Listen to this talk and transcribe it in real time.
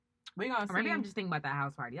We gonna see. Maybe I'm just thinking about that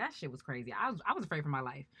house party. That shit was crazy. I was afraid for my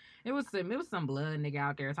life. It was some blood nigga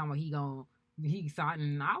out there talking about he saw it,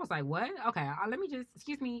 and I was like, what? Okay, let me just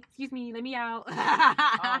excuse me, let me out.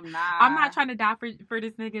 Oh nah, I'm not trying to die for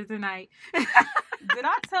this nigga tonight. Did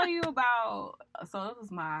I tell you about? So it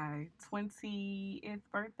was my 20th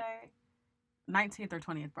birthday, 19th or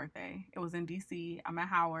 20th birthday. It was in DC. I'm at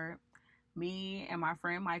Howard. Me and my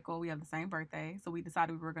friend Michael, we have the same birthday, so we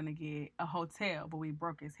decided we were gonna get a hotel, but we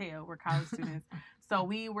broke as hell. We're college students, so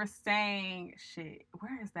we were staying. Shit,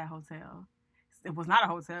 where is that hotel? It was not a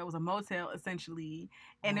hotel; it was a motel essentially,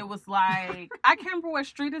 and it was like I can't remember what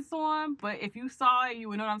street it's on, but if you saw it, you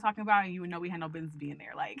would know what I'm talking about, and you would know we had no business being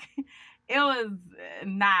there. Like, it was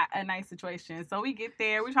not a nice situation. So we get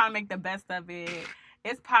there, we try to make the best of it.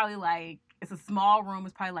 It's probably like. It's a small room.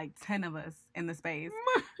 It's probably like 10 of us in the space.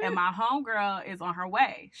 And my homegirl is on her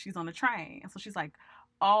way. She's on the train. And so she's like,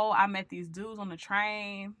 oh, I met these dudes on the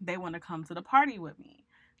train. They want to come to the party with me.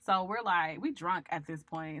 So we're like, we drunk at this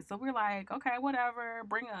point. So we're like, okay, whatever,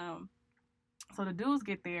 bring them. So the dudes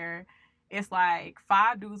get there. It's like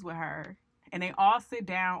 5 dudes with her. And they all sit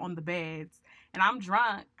down on the beds. And I'm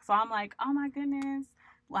drunk. So I'm like, oh my goodness.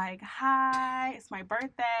 Like, hi, it's my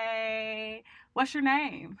birthday. What's your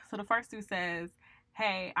name? So the first dude says,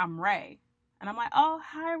 hey, I'm Ray. And I'm like, oh,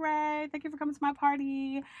 hi, Ray. Thank you for coming to my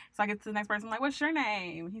party. So I get to the next person. I'm like, what's your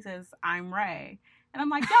name? He says, I'm Ray. And I'm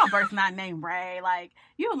like, y'all both not named Ray. Like,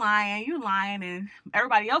 you lying. And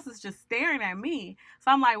everybody else is just staring at me.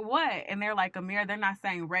 So I'm like, what? And they're like, Amir, they're not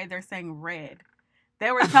saying Ray. They're saying Red.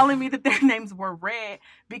 They were telling me that their names were Red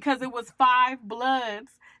because it was 5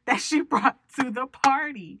 Bloods that she brought to the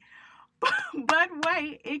party. But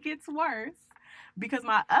wait, it gets worse. Because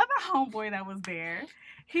my other homeboy that was there,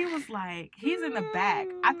 he was like, he's in the back.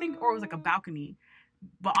 I think, or it was like a balcony.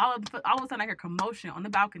 But all of a sudden I hear commotion on the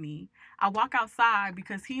balcony. I walk outside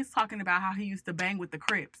because he's talking about how he used to bang with the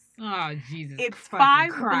Crips. Oh, Jesus. It's 5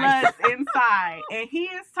 Bloods inside. And he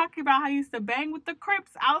is talking about how he used to bang with the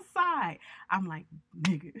Crips outside. I'm like,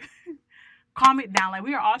 nigga, calm it down. Like,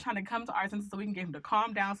 we are all trying to come to our senses so we can get him to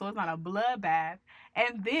calm down so it's not a bloodbath.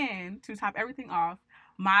 And then, to top everything off,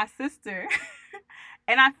 my sister,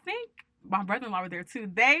 and I think my brother-in-law were there too,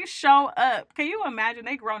 they show up. Can you imagine?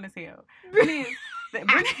 They grown as hell.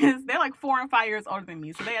 They're like 4 and 5 years older than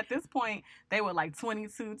me. So they, at this point, they were like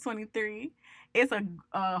 22, 23. It's a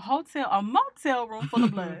motel room full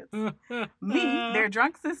of Bloods. Me, their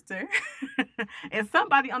drunk sister, and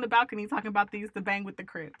somebody on the balcony talking about they used to bang with the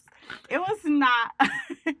Crips. It was not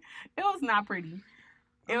pretty.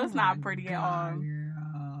 It was not pretty at all.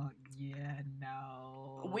 Girl. Yeah,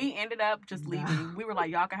 no. We ended up just leaving. We were like,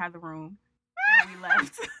 y'all can have the room. And we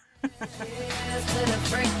left.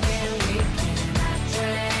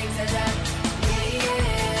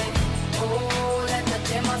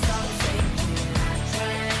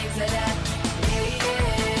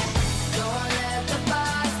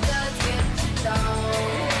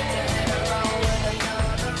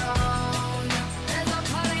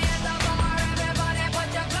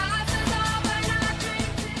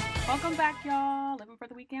 Welcome back, y'all. Living for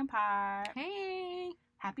the Weekend Pod. Hey.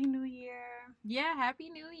 Happy New Year. Yeah, Happy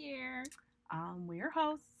New Year. We're your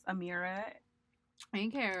hosts, Amira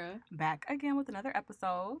and Kara. Back again with another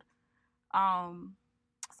episode.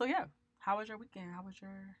 So yeah, how was your weekend? How was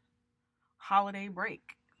your holiday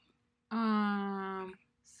break?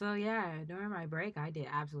 So yeah, during my break, I did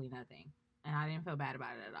absolutely nothing. And I didn't feel bad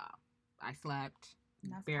about it at all. I slept,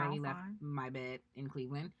 barely left my bed in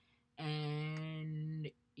Cleveland.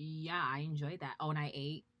 And yeah, I enjoyed that. Oh, and I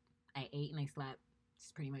ate and I slept.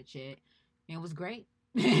 That's pretty much it. And it was great.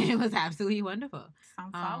 It was absolutely wonderful.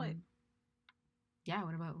 Sounds solid. Yeah,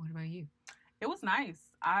 what about you? It was nice.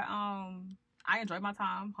 I enjoyed my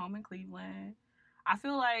time home in Cleveland. I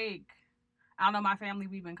feel like, I don't know, my family,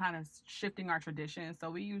 we've been kind of shifting our traditions. So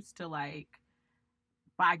we used to like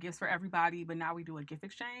buy gifts for everybody, but now we do a gift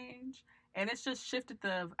exchange. And it's just shifted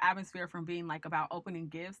the atmosphere from being like about opening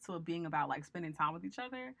gifts to it being about like spending time with each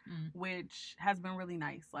other, which has been really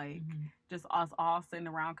nice. Like just us all sitting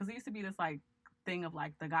around. Because it used to be this like thing of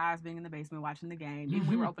like the guys being in the basement watching the game. Even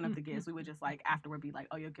we were opening up the gifts, we would just like afterward be like,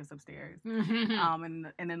 oh, your gifts upstairs.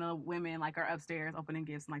 And then the women like are upstairs opening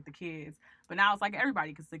gifts and like the kids. But now it's like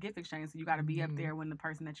everybody because it's a gift exchange. So you got to be up there when the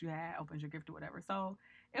person that you had opens your gift or whatever. So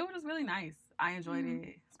it was just really nice. I enjoyed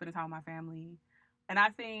it, spending time with my family. And I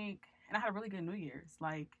had a really good New Year's.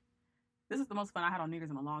 Like, this is the most fun I had on New Year's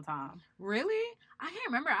in a long time. Really? I can't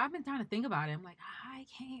remember. I've been trying to think about it. I'm like, I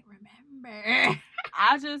can't remember.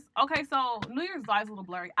 Okay, so New Year's is a little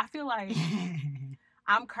blurry. I feel like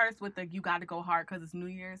I'm cursed with the you got to go hard because it's New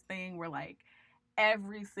Year's thing where, like,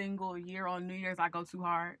 every single year on New Year's I go too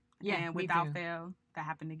hard. Yeah, and without fail, that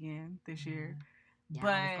happened again this year. Yeah,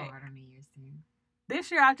 but I was go hard on New Year's too.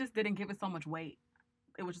 This year, I just didn't give it so much weight.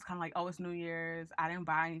 It was just kind of like, oh, it's New Year's. I didn't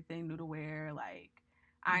buy anything new to wear. Like,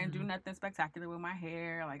 I didn't do nothing spectacular with my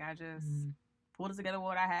hair. Like, I just pulled it together with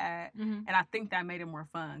what I had. And I think that made it more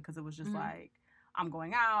fun because it was just like, I'm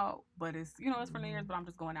going out, but it's, you know, it's for New Year's, but I'm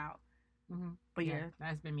just going out. But yeah.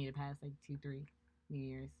 That's been me the past, like, 2-3 New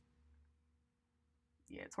Year's.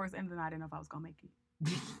 Yeah, towards the end of the night, I didn't know if I was going to make it.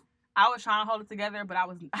 I was trying to hold it together, but I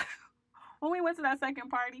was... When we went to that second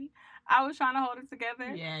party, I was trying to hold it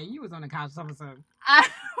together. Yeah, you was on the couch or something.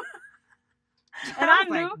 And I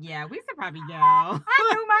knew, like, yeah, we should probably go. I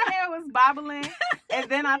knew my hair was bobbling, and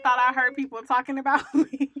then I thought I heard people talking about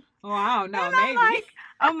me. Oh, I don't know, and maybe. I'm like,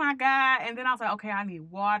 oh my God. And then I was like, okay, I need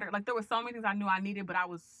water. Like, there were so many things I knew I needed, but I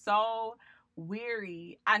was so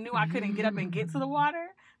weary. I knew I couldn't get up and get to the water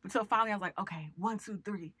until finally I was like, okay, 1, 2,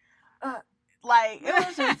 3. Like, it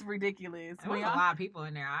was just ridiculous. There was a lot of people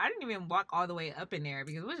in there. I didn't even walk all the way up in there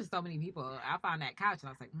because it was just so many people. I found that couch and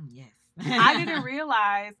I was like, yes. I didn't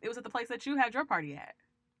realize it was at the place that you had your party at.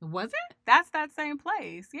 Was it? That's that same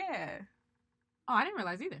place, yeah. Oh, I didn't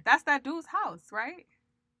realize either. That's that dude's house, right?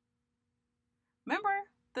 Remember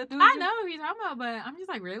the dude? I know who you're talking about, but I'm just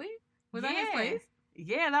like, really? Was that his place?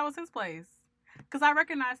 Yeah, that was his place. Because I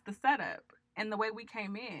recognized the setup and the way we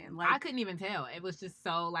came in. Like, I couldn't even tell. It was just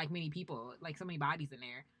so, like, many people, like, so many bodies in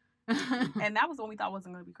there. And that was when we thought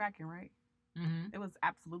wasn't going to be cracking, right? It was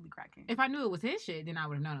absolutely cracking. If I knew it was his shit, then I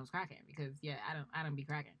would have known it was cracking because, yeah, I don't be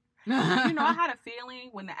cracking. You know, I had a feeling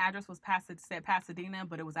when the address was said Pasadena,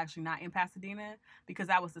 but it was actually not in Pasadena because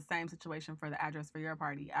that was the same situation for the address for your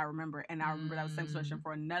party. I remember, and I remember that was the same situation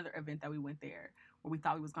for another event that we went there where we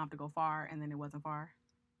thought we was going to have to go far, and then it wasn't far.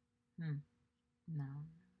 No.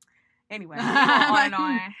 Anyway, on and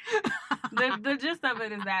on. The gist of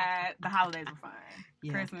it is that the holidays were fun.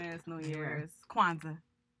 Yeah. Christmas, New Year's, Kwanzaa.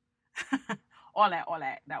 all that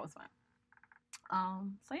was fun.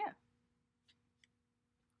 So yeah.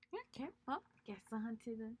 Okay, well, guess on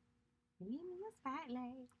to the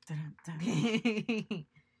spotlight.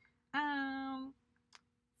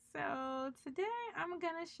 So today I'm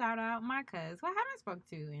gonna shout out my cuz who I haven't spoke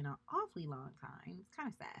to in an awfully long time. It's kind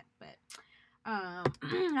of sad, but I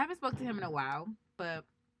haven't spoke to him in a while. But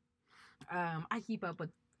I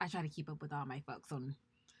try to keep up with all my folks on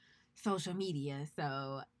social media.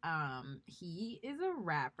 So he is a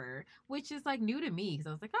rapper, which is like new to me because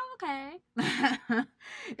I was like, oh, okay.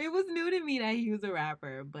 It was new to me that he was a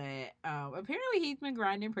rapper, but apparently he's been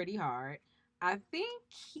grinding pretty hard. I think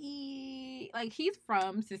he's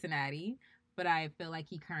from Cincinnati, but I feel like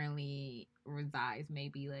he currently resides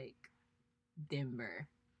maybe like Denver.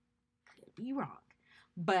 Could be wrong.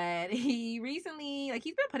 But he recently,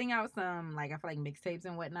 he's been putting out some, I feel like mixtapes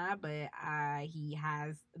and whatnot, but he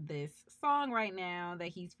has this song right now that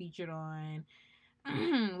he's featured on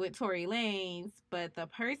with Tory Lanez, but the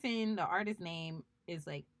artist name is,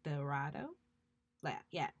 Dorado.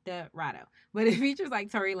 Yeah, Dorado. But it features,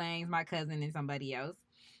 Tory Lanez, my cousin, and somebody else.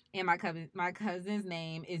 And my cousin's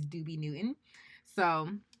name is Doobie Newton. So,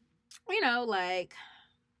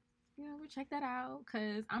 go check that out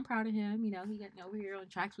because I'm proud of him. He got over here on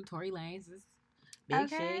tracks with Tory Lanez. This big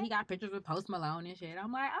shit. He got pictures with Post Malone and shit.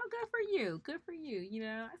 I'm like, oh, good for you. Good for you.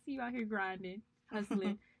 I see you out here grinding,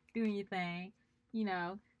 hustling, doing your thing.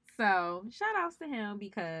 So shout outs to him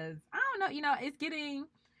because I don't know. It's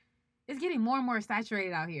getting more and more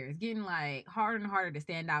saturated out here. It's getting harder and harder to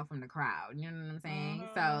stand out from the crowd. You know what I'm saying?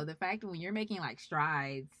 So the fact that when you're making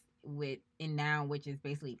strides in now, which is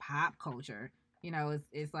basically pop culture.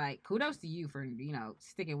 It's kudos to you for,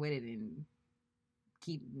 sticking with it and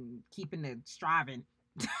keeping the striving.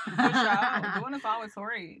 For sure. Doing this all with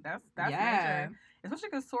Tory. That's major. Especially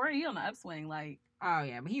because Tory, he on the upswing. Oh,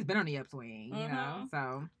 yeah. But he's been on the upswing,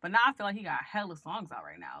 so. But now I feel like he got hella songs out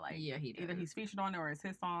right now. Yeah, he does. Either he's featured on it or it's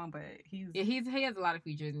his song, but he has a lot of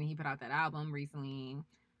features and he put out that album recently.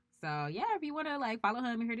 So, yeah, if you want to, follow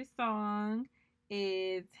him and hear this song,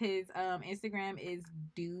 his Instagram is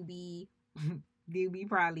Doobie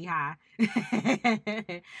probably high.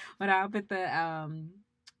 But I'll put the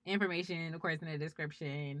information, of course, in the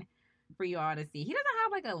description for you all to see. He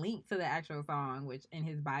doesn't have a link to the actual song, which in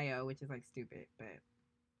his bio, which is stupid, but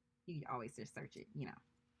you always just search it,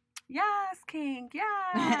 Yes, King,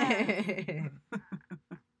 yes.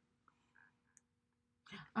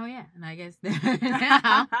 Oh yeah, and I guess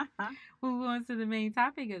now we'll move on to the main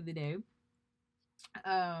topic of the day,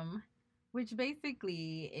 which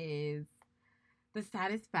basically is the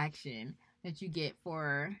satisfaction that you get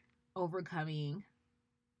for overcoming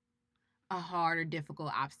a hard or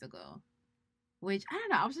difficult obstacle. Which, I don't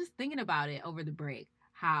know, I was just thinking about it over the break.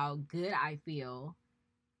 how good I feel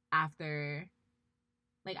after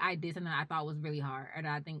like I did something I thought was really hard or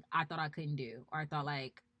that I thought I couldn't do or I thought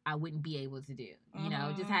like I wouldn't be able to do. You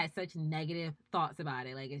know, just had such negative thoughts about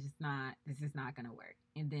it. Like this is not gonna work.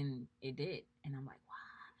 And then it did. And I'm like,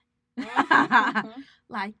 wow.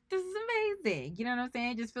 Like, this is amazing. You know what I'm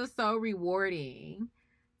saying? It just feels so rewarding.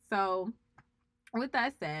 So with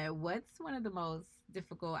that said, what's one of the most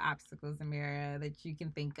difficult obstacles, Amira, that you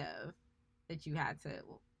can think of that you had to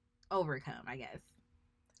overcome, I guess?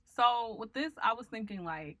 So with this, I was thinking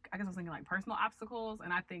like personal obstacles,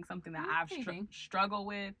 and I think something that I've struggled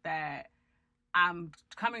with that I'm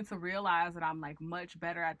coming to realize that I'm like much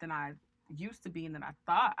better at than I used to be and than I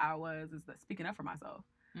thought I was is that speaking up for myself.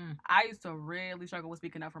 I used to really struggle with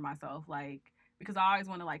speaking up for myself, like because I always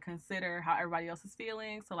want to like consider how everybody else is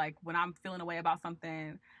feeling. So like when I'm feeling a way about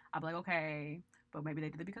something, I'll be like, okay, but maybe they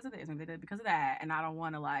did it because of this, maybe they did it because of that, and I don't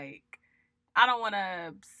want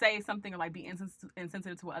to say something or like be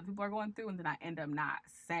insensitive to what other people are going through, and then I end up not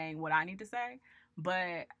saying what I need to say.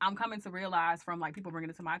 But I'm coming to realize from like people bringing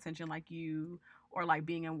it to my attention, like you, or like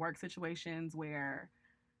being in work situations where,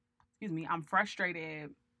 I'm frustrated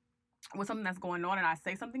with something that's going on, and I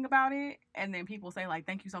say something about it, and then people say like,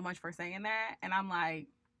 "Thank you so much for saying that," and I'm like,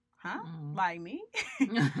 "Huh? Like me?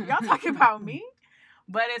 Y'all talking about me?"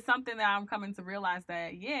 But it's something that I'm coming to realize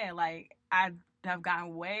that like I have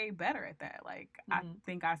gotten way better at that. Like I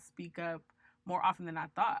think I speak up more often than I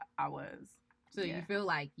thought I was. So you feel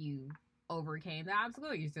like you overcame the obstacle,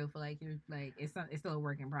 or you still feel like you're like it's still a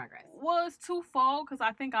work in progress? Well, it's twofold because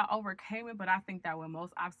I think I overcame it, but I think that with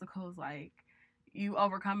most obstacles, like you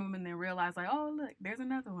overcome them and then realize like, oh look, there's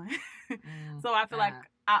another one. So I feel like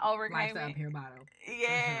I overcame it. Uphill battle.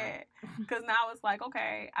 Yeah, because now it's like,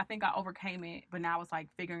 okay, I think I overcame it, but now it's like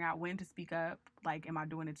figuring out when to speak up. Like, am I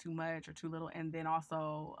doing it too much or too little? And then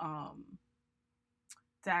also,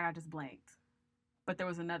 I just blanked. But there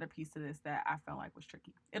was another piece to this that I felt like was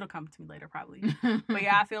tricky. It'll come to me later probably. But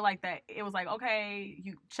yeah, I feel like that it was like, okay,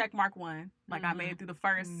 you check mark one. Like I made it through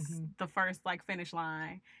the first like finish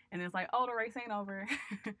line. And it's like, oh, the race ain't over.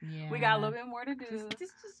 We got a little bit more to do.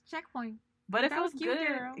 Just checkpoint. But it feels cute, good.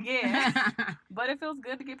 Girl. Yeah. But it feels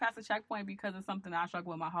good to get past the checkpoint because it's something that I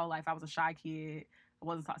struggled with my whole life. I was a shy kid. I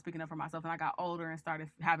wasn't speaking up for myself, and I got older and started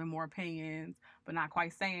having more opinions, but not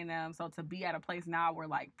quite saying them. So to be at a place now where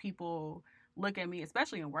like people look at me,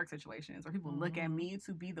 especially in work situations, where people look at me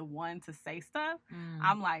to be the one to say stuff,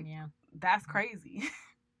 I'm like, that's crazy.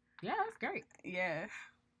 Yeah, that's great. Yeah.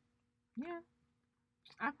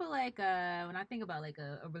 I feel like when I think about like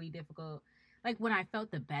a really difficult, like when I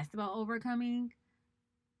felt the best about overcoming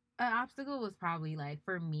an obstacle was probably like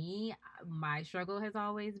for me, my struggle has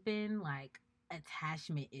always been like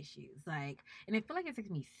attachment issues. Like, and I feel like it took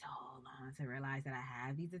me so long to realize that I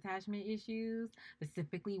have these attachment issues,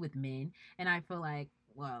 specifically with men. And I feel like,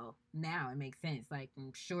 well, now it makes sense. Like,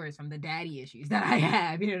 I'm sure it's from the daddy issues that I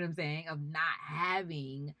have, you know what I'm saying? Of not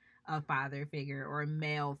having a father figure or a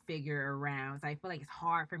male figure around. So I feel like it's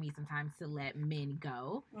hard for me sometimes to let men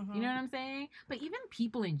go. You know what I'm saying? But even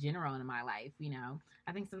people in general in my life, you know,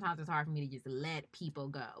 I think sometimes it's hard for me to just let people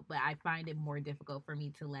go. But I find it more difficult for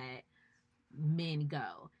me to let men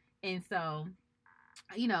go. And so,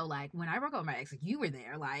 you know, like when I broke up with my ex, you were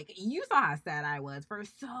there. Like you saw how sad I was for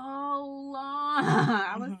so long.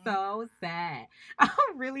 I was so sad. I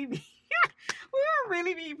would really be we would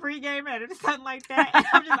really be pre-gaming or something like that. And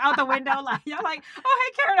I'm just out the window like y'all like, oh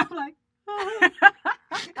hey Karen. I'm like, oh.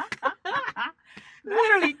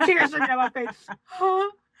 Literally tears streaming down my face. Huh?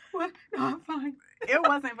 What? No, I'm fine. It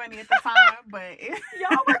wasn't funny at the time, but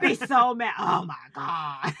y'all would be so mad. Oh my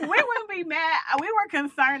God. We wouldn't be mad. We were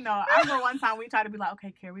concerned though. I remember one time we tried to be like,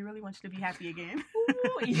 okay, Karen, we really want you to be happy again.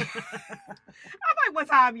 Yeah. I'm like, what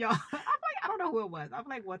time, y'all? I'm like, I don't know who it was. I'm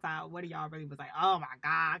like, what time? What of y'all really was like, oh my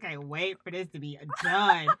God, I can't wait for this to be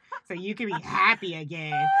done so you can be happy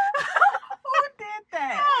again. Who did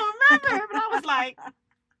that? I don't remember, but I was like,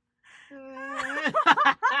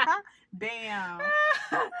 damn.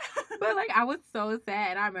 But like I was so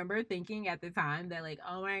sad. I remember thinking at the time that like,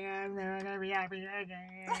 oh my God, I'm never gonna be happy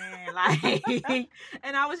again. Like,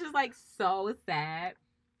 and I was just like so sad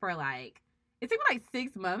for like it took me like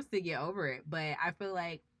 6 months to get over it. But I feel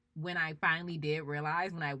like when I finally did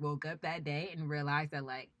realize, when I woke up that day and realized that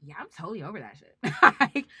like, yeah, I'm totally over that shit.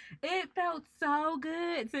 Like, it felt so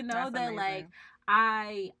good to know that amazing. Like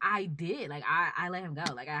I did. Like I let him go.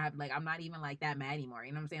 Like I have like I'm not even like that mad anymore.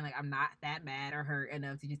 You know what I'm saying? Like I'm not that mad or hurt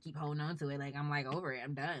enough to just keep holding on to it. Like I'm like over it.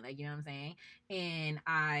 I'm done. Like you know what I'm saying? And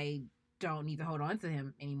I don't need to hold on to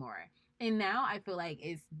him anymore. And now I feel like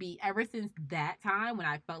ever since that time when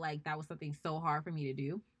I felt like that was something so hard for me to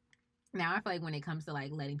do, now I feel like when it comes to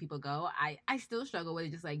like letting people go, I still struggle with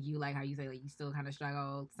it, just like you, like how you say like you still kind of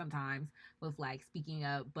struggle sometimes with like speaking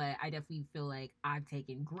up, but I definitely feel like I've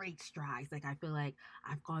taken great strides. Like I feel like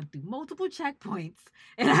I've gone through multiple checkpoints,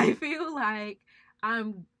 and I feel like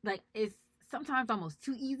I'm like it's sometimes almost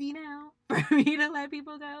too easy now for me to let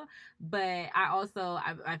people go. But I feel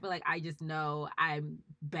like I just know I'm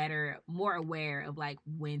more aware of like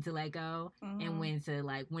when to let go and when to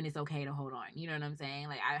like when it's okay to hold on. You know what I'm saying?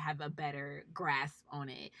 Like I have a better grasp on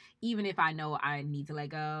it. Even if I know I need to let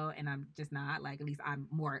go and I'm just not, like at least I'm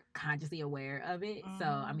more consciously aware of it. So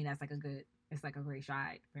I mean that's like it's like a great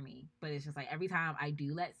shot for me. But it's just like every time I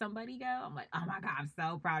do let somebody go, I'm like, oh my God, I'm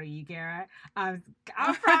so proud of you, Kara. I'm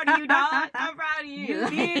proud of you, dog. I'm proud of you. You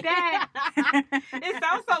did that. It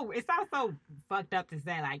sounds so fucked up to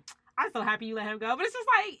say, like, I'm so happy you let him go. But it's just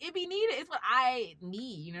like, it be needed. It's what I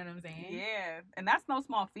need. You know what I'm saying? Yeah. And that's no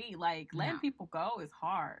small feat. Like, letting people go is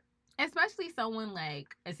hard. Especially someone like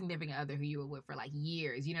a significant other who you were with for like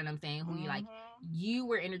years, you know what I'm saying? Who you like, you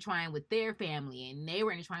were intertwined with their family and they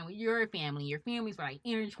were intertwined with your family. Your families were like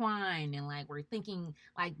intertwined and like we're thinking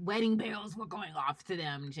like wedding bells were going off to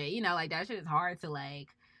them and shit. You know, like that shit is hard to like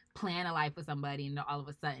plan a life with somebody and all of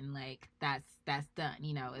a sudden like that's done.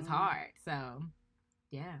 You know, it's hard. So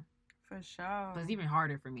yeah, for sure. But it's even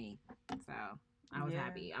harder for me. So I was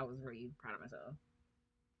happy. I was really proud of myself.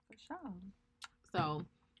 For sure. So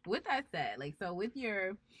with that said, like, so with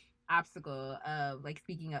your obstacle of like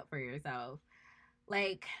speaking up for yourself,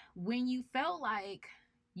 like when you felt like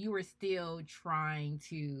you were still trying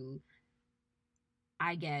to,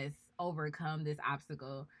 I guess, overcome this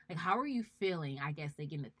obstacle, like how were you feeling, I guess,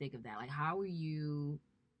 like in the thick of that? Like how were you,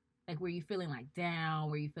 like were you feeling like down?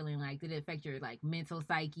 Were you feeling like, did it affect your like mental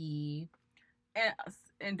psyche?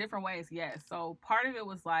 In different ways, yes. So part of it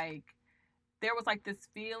was like, there was like this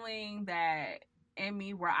feeling that in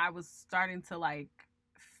me where I was starting to like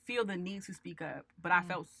feel the need to speak up, but I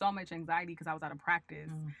felt so much anxiety because I was out of practice.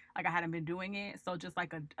 Like I hadn't been doing it. So just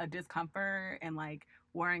like a discomfort and like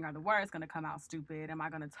worrying, are the words going to come out stupid? Am I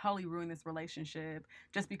going to totally ruin this relationship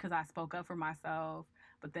just because I spoke up for myself?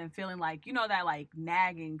 But then feeling like, you know, that like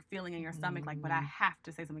nagging feeling in your stomach, like, but I have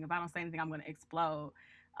to say something. If I don't say anything, I'm going to explode.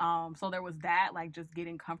 So there was that, like just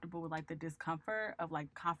getting comfortable with like the discomfort of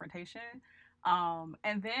like confrontation.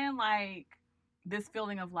 And then like this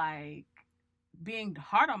feeling of like being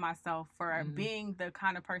hard on myself for being the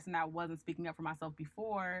kind of person that wasn't speaking up for myself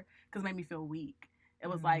before, because it made me feel weak. It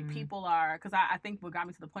was like people are, because I think what got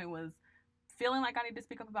me to the point was feeling like I need to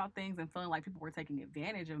speak up about things and feeling like people were taking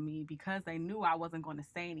advantage of me because they knew I wasn't going to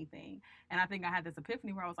say anything. And I think I had this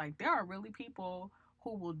epiphany where I was like, there are really people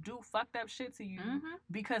who will do fucked up shit to you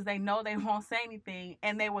because they know they won't say anything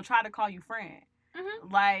and they will try to call you friend.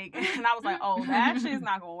 Like, and I was like, oh, that shit's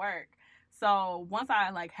not gonna work. So once I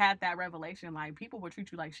like had that revelation, like people will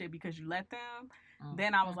treat you like shit because you let them.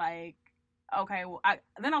 Then I was like, okay, well, I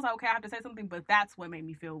was like, okay, I have to say something, but that's what made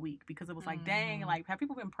me feel weak because it was like, dang, like have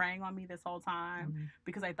people been preying on me this whole time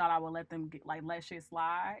because they thought I would let them let shit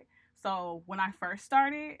slide. So when I first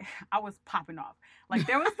started, I was popping off. Like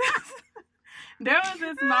there was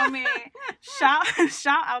this moment. Shout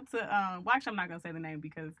out to well, actually I'm not gonna say the name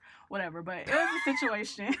because whatever, but it was a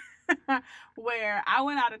situation where I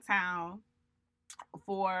went out of town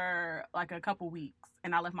for like a couple weeks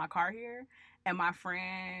and I left my car here and my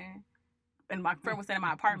friend was staying in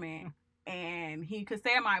my apartment and he could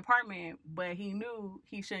stay in my apartment, but he knew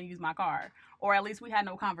he shouldn't use my car, or at least we had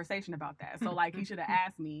no conversation about that. So like he should have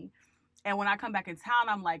asked me. And when I come back in town,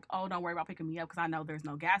 I'm like, oh, don't worry about picking me up because I know there's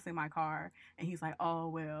no gas in my car. And he's like, oh,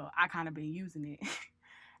 well, I kind of been using it.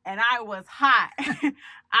 And I was hot.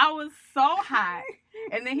 I was so hot.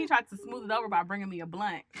 And then he tried to smooth it over by bringing me a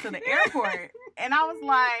blunt to the airport. And I was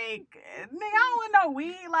like, nigga, I don't want no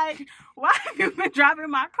weed. Like, why have you been driving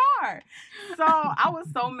my car? So I was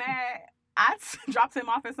so mad. I dropped him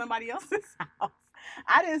off at somebody else's house.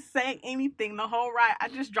 I didn't say anything the whole ride. I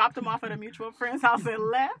just dropped him off at a mutual friend's house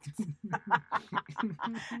and left.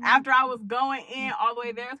 After I was going in all the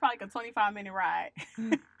way there, it's probably like a 25-minute ride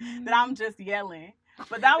that I'm just yelling.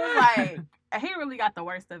 But that was like, he really got the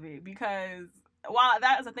worst of it because while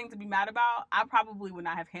that is a thing to be mad about, I probably would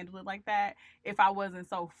not have handled it like that if I wasn't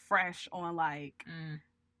so fresh on like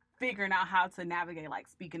figuring out how to navigate like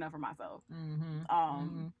speaking up for myself.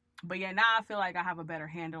 But yeah, now I feel like I have a better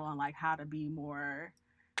handle on like how to be more,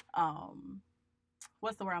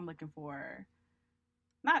 what's the word I'm looking for?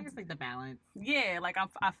 Not just like the balance. Yeah, like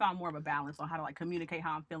I found more of a balance on how to like communicate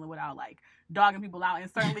how I'm feeling without like dogging people out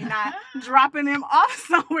and certainly not dropping them off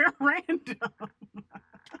somewhere random.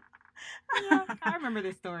 Yeah, I remember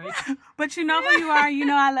this story. But you know who you are. You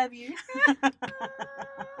know I love you.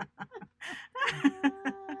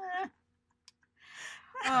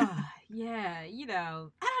 Oh, yeah, you know,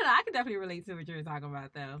 I don't know. I can definitely relate to what you were talking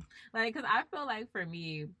about, though. Like, because I feel like for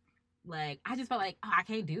me, like, I just felt like, oh, I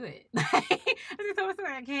can't do it. Like, I just told myself,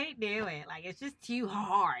 I can't do it. Like, it's just too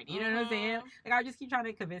hard. You know what I'm saying? Like, I just keep trying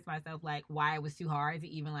to convince myself, like, why it was too hard to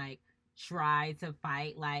even, like, try to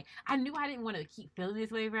fight. Like, I knew I didn't want to keep feeling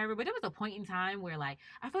this way forever, but there was a point in time where, like,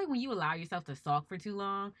 I feel like when you allow yourself to sulk for too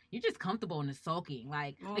long, you're just comfortable in the sulking.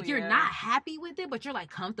 Like you're not happy with it, but you're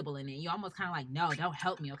like comfortable in it. You almost kind of like, no, don't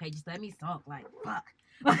help me, okay? Just let me sulk. Like, fuck.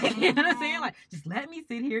 Like, you know what I'm saying? Like, just let me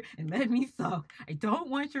sit here and let me sulk. I don't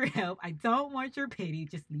want your help. I don't want your pity.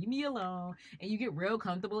 Just leave me alone. And you get real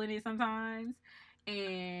comfortable in it sometimes.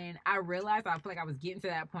 And I realized I feel like I was getting to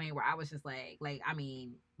that point where I was just I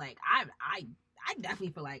mean, like I definitely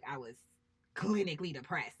feel like I was clinically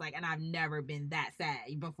depressed. Like, and I've never been that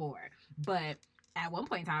sad before. But at one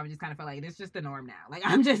point in time, I just kind of felt like it's just the norm now. Like,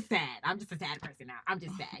 I'm just sad. I'm just a sad person now. I'm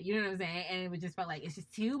just sad. You know what I'm saying? And it just felt like it's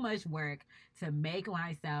just too much work to make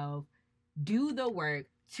myself do the work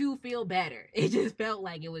to feel better. It just felt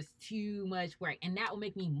like it was too much work. And that would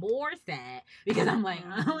make me more sad because I'm like,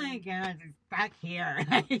 oh my God, just back here.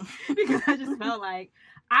 Because I just felt like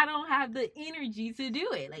I don't have the energy to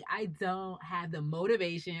do it. Like, I don't have the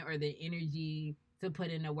motivation or the energy to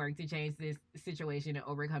put in the work to change this situation and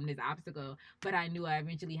overcome this obstacle. But I knew I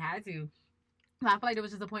eventually had to. I feel like there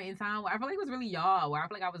was just a point in time where I feel like it was really y'all, where I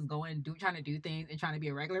feel like I was trying to do things and trying to be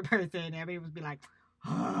a regular person. And everybody would be like,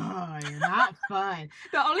 oh, you're not fun.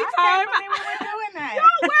 The only time we were doing that.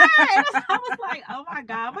 Y'all were. I was like, oh my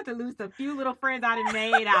God, I'm about to lose a few little friends I done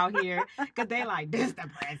made out here. Because they like, this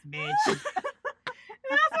depressed bitch.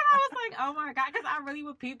 That's when I was like, oh my God. Because I really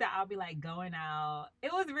would peep that I'll be like going out.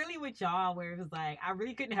 It was really with y'all where it was like, I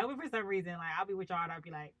really couldn't help it for some reason. Like, I'll be with y'all and I'll be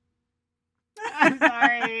like, I'm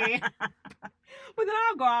sorry. But then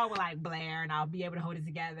I'll go out with like Blair and I'll be able to hold it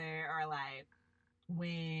together. Or like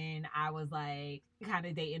when I was like kind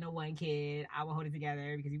of dating a one kid, I would hold it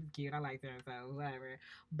together because he was cute. I liked him, so whatever.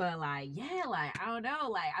 But like, yeah, like I don't know.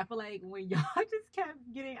 Like I feel like when y'all just kept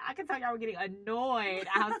getting, I could tell y'all were getting annoyed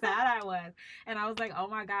how sad I was, and I was like, oh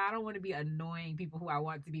my God, I don't want to be annoying people who I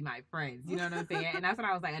want to be my friends. You know what I'm saying? And that's when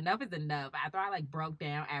I was like, enough is enough. After I like broke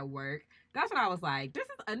down at work, that's when I was like,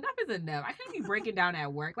 enough is enough. I can't be breaking down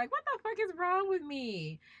at work. Like, what the fuck is wrong with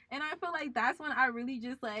me? And I feel like that's when I really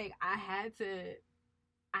just like I had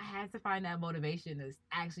to find that motivation to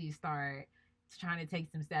actually start trying to take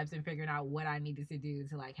some steps and figuring out what I needed to do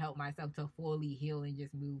to like help myself to fully heal and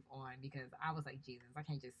just move on, because I was like, Jesus, I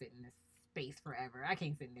can't just sit in this space forever. I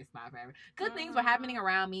can't sit in this spot forever. Good things were happening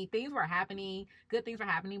around me. Good things were happening,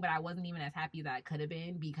 but I wasn't even as happy as I could have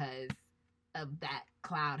been because of that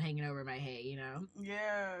cloud hanging over my head, you know?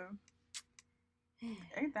 Yeah.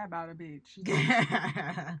 Ain't that about a bitch?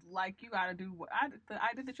 Like, you gotta do what I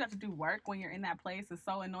did that you have to do work when you're in that place is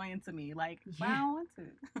so annoying to me. Like, yeah. I don't want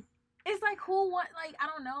to. It's like, who what? Like, I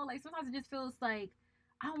don't know. Like, sometimes it just feels like,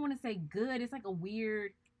 I don't want to say good. It's like a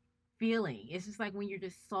weird feeling. It's just like when you're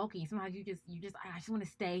just sulking. Sometimes I just want to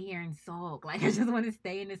stay here and sulk. Like, I just want to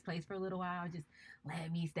stay in this place for a little while. Just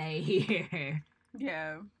let me stay here.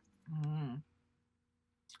 Yeah.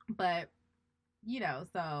 But you know,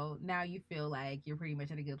 so now you feel like you're pretty much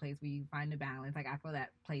in a good place where you find the balance. Like, I feel that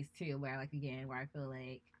place too, where like, again, where I feel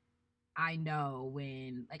like I know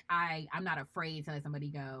when, like, I'm not afraid to let somebody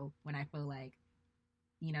go when I feel like,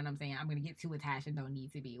 you know what I'm saying, I'm gonna get too attached and don't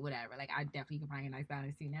need to be, whatever. Like, I definitely can find a nice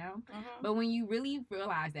balance too now. But when you really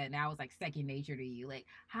realize that now it's like second nature to you, like,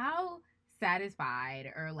 how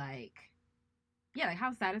satisfied or like, yeah, like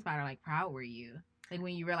how satisfied or like proud were you? Like,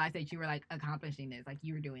 when you realized that you were, like, accomplishing this, like,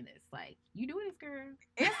 you were doing this. Like, you doing this, girl.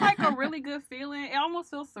 It's, like, a really good feeling. It almost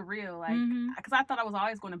feels surreal. Like, because I thought I was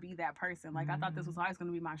always going to be that person. Like, I thought this was always going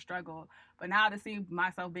to be my struggle. But now to see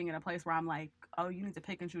myself being in a place where I'm like, oh, you need to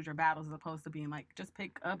pick and choose your battles as opposed to being like, just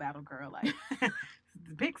pick a battle, girl. Like,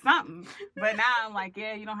 pick something. But now I'm like,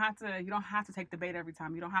 yeah, you don't have to take the bait every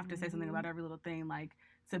time. You don't have to say something about every little thing. Like,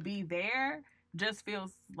 to be there just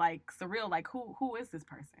feels like surreal. Like, who is this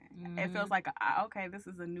person? It feels like, okay, this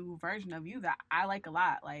is a new version of you that I like a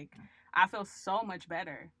lot. Like, I feel so much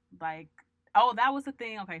better. Like, oh, that was the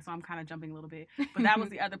thing. Okay, so I'm kind of jumping a little bit, but that was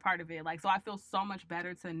the other part of it. Like, so I feel so much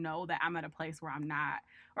better to know that I'm at a place where I'm not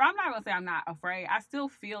gonna say I'm not afraid. I still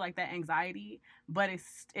feel like that anxiety, but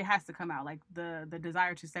it has to come out. Like, the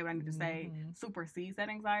desire to say what I need to say supersedes that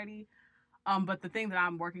anxiety. But the thing that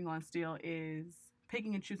I'm working on still is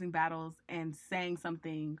picking and choosing battles and saying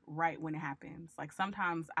something right when it happens. Like,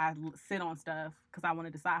 sometimes I sit on stuff because I want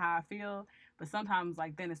to decide how I feel, but sometimes,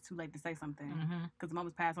 like, then it's too late to say something because the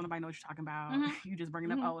moment's passed. Nobody knows what you're talking about. You just bringing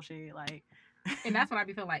up old shit. Like, And that's when I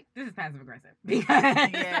be feeling like this is passive aggressive because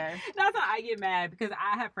that's how I get mad because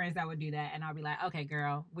I have friends that would do that and I'll be like, okay,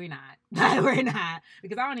 girl, we're not, we're not,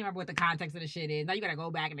 because I don't even remember what the context of the shit is. Now you gotta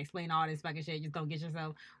go back and explain all this fucking shit. Just don't get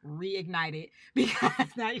yourself reignited because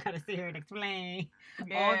now you gotta sit here and explain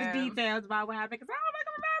all the details about what happened because I don't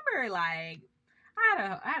remember. Like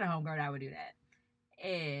I had a homegirl that would do that,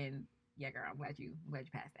 and yeah, girl, I'm glad you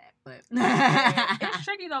passed that. But it's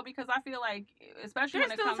tricky though because I feel like, especially there's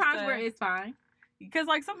when it still comes times to, where it's fine. Because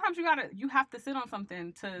like sometimes you have to sit on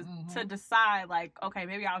something to decide like, okay,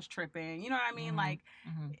 maybe I was tripping. You know what I mean? Like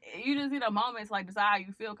you just need a moment to like decide how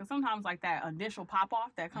you feel because sometimes like that initial pop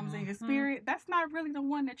off that comes in your spirit, that's not really the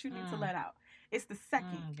one that you need to let out. It's the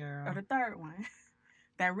second or the third one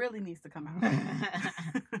that really needs to come out.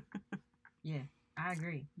 Yeah. I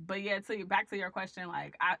agree. But yeah, back to your question,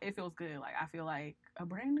 like it feels good. Like I feel like a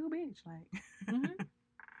brand new bitch. Like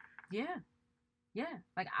yeah.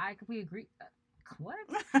 Like I completely agree. What?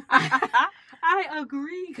 I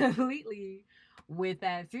agree completely with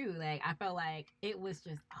that too. Like I felt like it was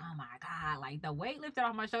just, oh my god, like the weight lifted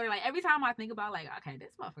off my shoulder. Like every time I think about like, okay,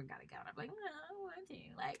 this motherfucker gotta go, I'm like, no, I want to.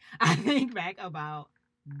 Like I think back about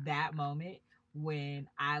that moment when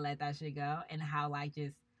I let that shit go and how like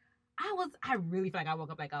just I really feel like I woke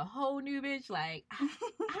up like a whole new bitch. Like, I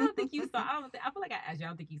don't think you saw, I feel like I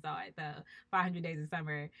don't think you saw it, the 500 Days of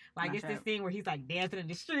Summer. Like, it's this scene where he's like dancing in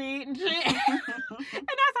the street and shit. And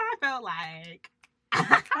that's how I felt like.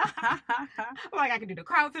 Like, I could do the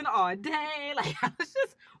Carlton all day. Like, I was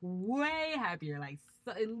just way happier. Like,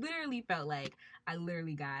 so it literally felt like I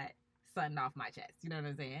literally got something off my chest. You know what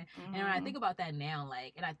I'm saying? And when I think about that now,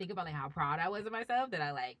 like, and I think about like how proud I was of myself that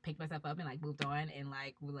I like picked myself up and like moved on and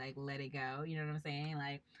like let it go. You know what I'm saying?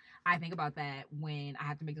 Like, I think about that when I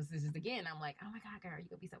have to make those decisions again. I'm like, oh my god, girl, you're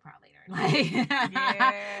gonna be so proud later. Like,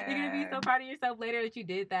 you're gonna be so proud of yourself later that you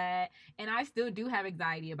did that. And I still do have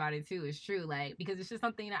anxiety about it too. It's true, like, because it's just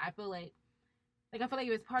something that I feel like it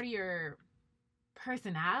was part of your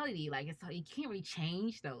personality. Like, it's you can't really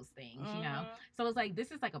change those things, you know. So it's like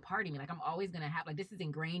this is like a part of me. Like I'm always gonna have, like, this is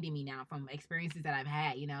ingrained in me now from experiences that I've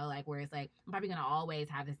had, you know, like where it's like I'm probably gonna always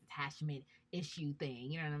have this attachment issue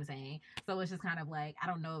thing, you know what I'm saying? So it's just kind of like I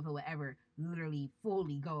don't know if it will ever literally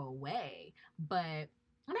fully go away, but I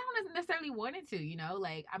don't necessarily want it to, you know.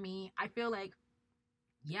 Like, I mean, I feel like,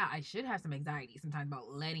 yeah, I should have some anxiety sometimes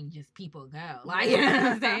about letting just people go. Like, you know what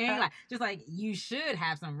I'm saying? Like, just like you should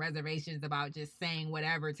have some reservations about just saying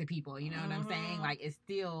whatever to people. You know what I'm saying? Like, it's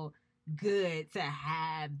still good to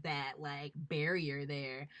have that like barrier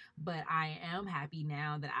there. But I am happy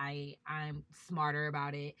now that I'm smarter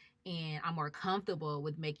about it and I'm more comfortable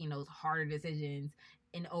with making those harder decisions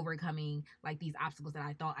and overcoming like these obstacles that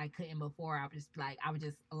I thought I couldn't before. I would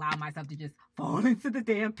just allow myself to just fall into the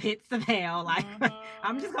damn pits of hell. Like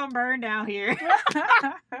I'm just gonna burn down here.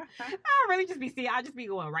 I'll really just be I'll just be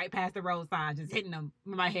going right past the road sign, just hitting them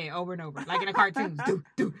in my head over and over, like in a cartoon.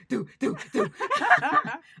 Do.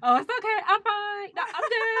 Oh, it's okay. I'm fine. No, I'm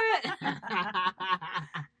good.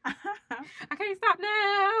 I can't stop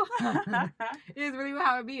now. It's really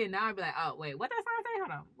how it be. And now I'd be like, oh wait, what that sign say?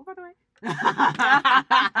 Hold on. What about the way?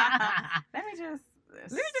 Let me just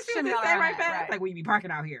see what they say right fast. Right. Like we be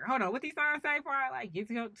parking out here. Hold on, what these signs say before I like get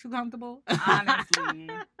too comfortable? Honestly.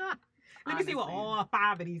 Let me see what all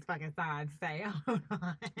 5 of these fucking signs say. Hold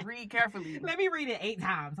on. Read carefully. Let me read it 8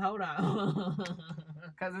 times. Hold on.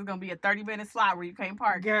 Because it's going to be a 30-minute slot where you can't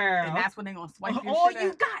park. Girl. And that's when they're going to swipe your all shit you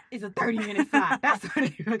up. got is a 30-minute slot. That's what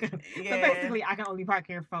they're going to do. So basically, I can only park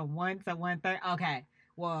here from 1 to 1:30. Okay.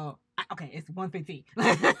 Well, okay, it's 1:15.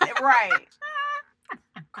 Right.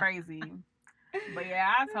 Crazy. But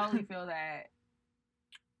yeah, I totally feel that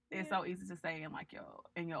it's so easy to stay in like your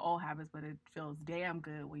old habits, but it feels damn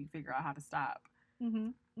good when you figure out how to stop. I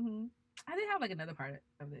did have like another part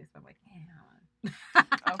of this. I'm like, yeah,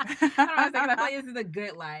 okay. I don't know. I feel like this is a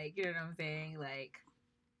good, like, you know what I'm saying? Like,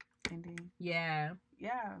 indeed. Yeah.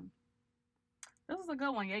 This is a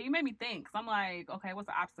good one. Yeah, you made me think. So I'm like, okay, what's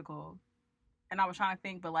the obstacle? And I was trying to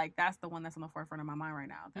think, but like that's the one that's on the forefront of my mind right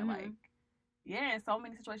now. That like, yeah, in so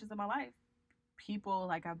many situations in my life, people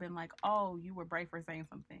like I've been like, oh, you were brave for saying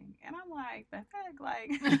something, and I'm like, the heck, like,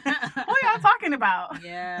 what y'all talking about?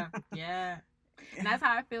 Yeah. And that's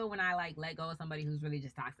how I feel when I like let go of somebody who's really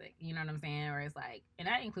just toxic. You know what I'm saying? Or it's like, and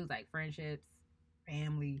that includes like friendships,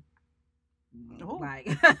 family, like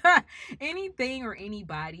anything or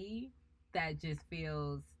anybody that just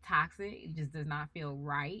feels toxic. It just does not feel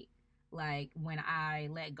right. Like when I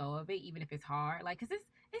let go of it, even if it's hard, like, cause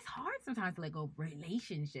it's hard sometimes to let go of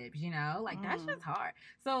relationships, you know, like that's just hard.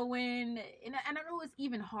 So when, and I know it's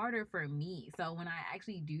even harder for me. So when I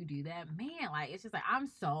actually do that, man, like, it's just like, I'm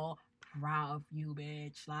so proud of you,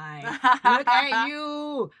 bitch. Like, look at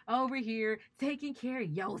you over here taking care of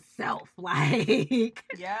yourself. Like,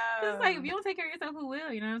 yeah. Because, like, if you don't take care of yourself, who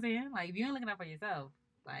will? You know what I'm saying? Like, if you ain't looking out for yourself,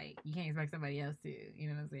 like, you can't expect somebody else to. You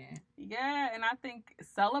know what I'm saying? Yeah, and I think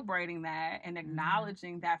celebrating that and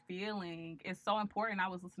acknowledging that feeling is so important. I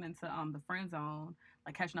was listening to the Friend Zone,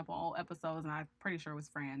 like catching up on old episodes, and I'm pretty sure it was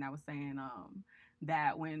Fran that was saying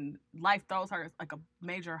that when life throws her like a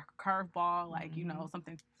major curveball, like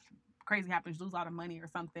something crazy happens, lose a lot of money or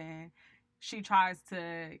something, she tries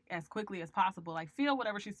to, as quickly as possible, like feel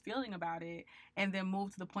whatever she's feeling about it, and then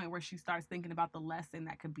move to the point where she starts thinking about the lesson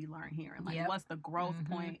that could be learned here, and like what's the growth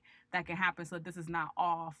point that can happen, so that this is not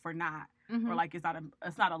all for naught, or like it's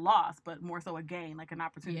not a loss, but more so a gain, like an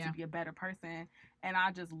opportunity to be a better person. And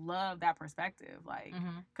I just love that perspective, like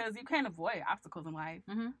because you can't avoid obstacles in life,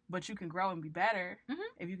 but you can grow and be better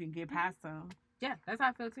if you can get past them. Yeah, that's how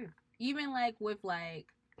I feel too. Even like with like.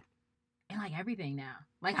 And like everything now,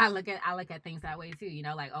 like I look at things that way too, you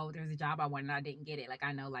know, like, oh, there's a job I wanted and I didn't get it, like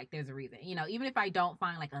I know like there's a reason, you know, even if I don't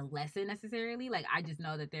find like a lesson necessarily, like I just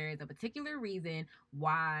know that there is a particular reason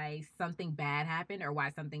why something bad happened, or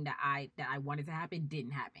why something that I wanted to happen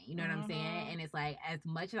didn't happen, you know what I'm saying? And it's like, as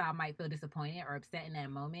much as I might feel disappointed or upset in that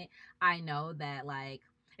moment, I know that, like,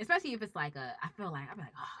 especially if it's like I feel like I'm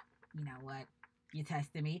like, oh, you know what, you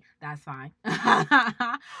tested me, that's fine.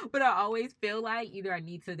 But I always feel like either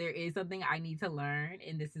there is something I need to learn,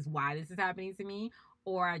 and this is why this is happening to me,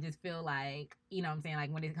 or I just feel like, you know what I'm saying,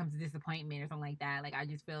 like when it comes to disappointment or something like that, like I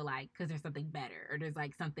just feel like because there's something better, or there's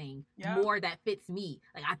like something more that fits me.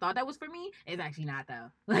 Like I thought that was for me, it's actually not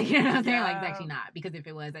though. Like, you know what I'm saying? Like it's actually not, because if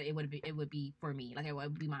it was, it would be for me. Like it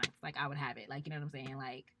would be mine. Like I would have it. Like, you know what I'm saying?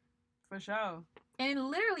 Like, for sure. And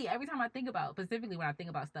literally every time I think about, specifically when I think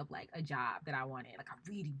about stuff like a job that I wanted, like I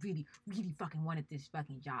really, really, really fucking wanted this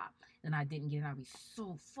fucking job, and I didn't get it, I'd be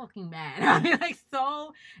so fucking mad. I'd be like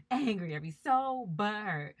so angry. I'd be so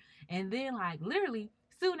butthurt. And then like literally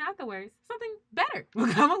soon afterwards, something better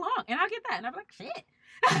will come along, and I'll get that, and I'll be like, shit.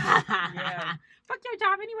 Yeah. Fuck your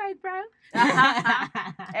job anyways, bro.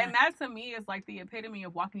 And that to me is like the epitome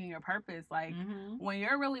of walking in your purpose. Like when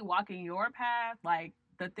you're really walking your path, like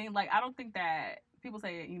the thing, like I don't think that people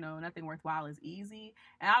say, you know, nothing worthwhile is easy,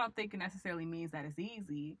 and I don't think it necessarily means that it's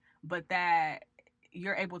easy, but that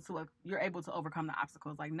you're able to overcome the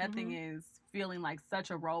obstacles. Like nothing is feeling like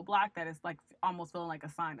such a roadblock that it's like almost feeling like a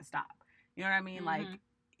sign to stop. You know what I mean? Like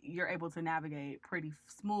you're able to navigate pretty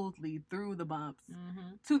smoothly through the bumps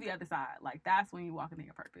to the other side. Like that's when you walk into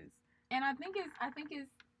your purpose. And I think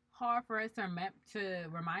it's hard for us to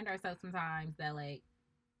remind ourselves sometimes that like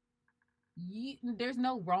there's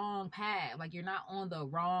no wrong path. Like you're not on the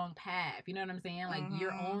wrong path. You know what I'm saying? Like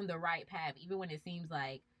you're on the right path, even when it seems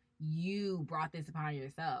like you brought this upon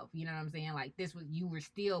yourself. You know what I'm saying? Like you were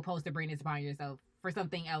still supposed to bring this upon yourself for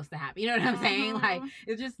something else to happen. You know what I'm saying? Like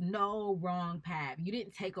it's just no wrong path. You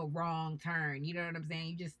didn't take a wrong turn. You know what I'm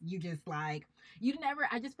saying? You just like, you never,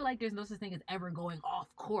 I just feel like there's no such thing as ever going off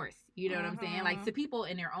course. You know what I'm saying? Like to people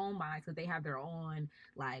in their own minds, because they have their own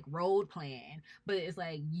like road plan, but it's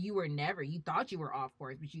like you thought you were off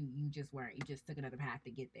course, but you just weren't. You just took another path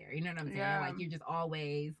to get there. You know what I'm saying? Yeah. Like you're just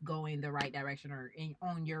always going the right direction, or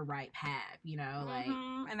on your right path, you know? Like,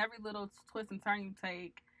 and every little twist and turn you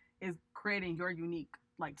take is creating your unique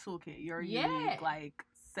like toolkit, your unique like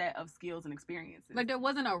set of skills and experiences. Like there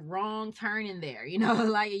wasn't a wrong turn in there, you know?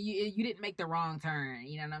 Like you didn't make the wrong turn,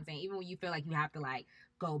 you know what I'm saying? Even when you feel like you have to like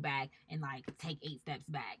go back and like take 8 steps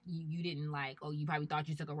back, you didn't like, oh, you probably thought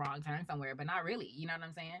you took a wrong turn somewhere, but not really, you know what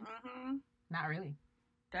I'm saying? Not really.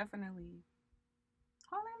 Definitely.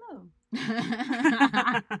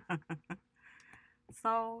 Hallelujah.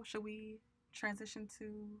 So should we transition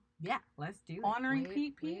to let's do it. Honoring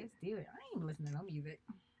Pete? Let's do it. I ain't even listening to no music.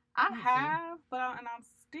 I have, but I'm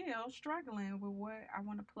still struggling with what I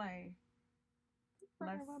want to play.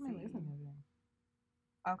 Let's see.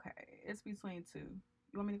 Okay, it's between two.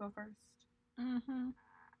 You want me to go first?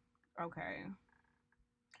 Okay,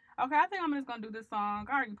 I think I'm just gonna do this song.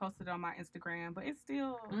 I already posted it on my Instagram, but it's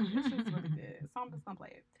just really good, so I'm just gonna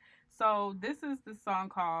play it. So this is the song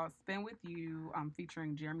called "Spin with You,"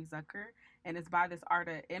 featuring Jeremy Zucker, and it's by this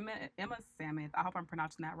artist Emma Samuth. I hope I'm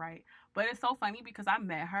pronouncing that right. But it's so funny because I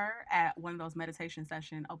met her at one of those meditation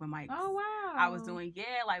session open mics. Oh wow! I was doing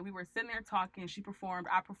like we were sitting there talking. She performed,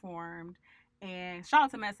 I performed, and shout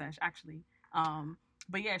out to Message actually.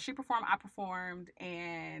 But yeah, she performed, I performed,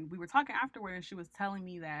 and we were talking afterward, and she was telling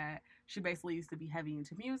me that she basically used to be heavy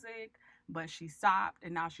into music, but she stopped,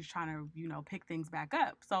 and now she's trying to, pick things back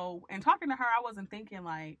up. So in talking to her, I wasn't thinking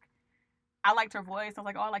like, I liked her voice. I was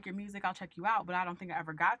like, oh, I like your music. I'll check you out. But I don't think I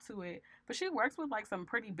ever got to it. But she works with like some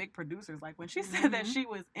pretty big producers. Like when she said that she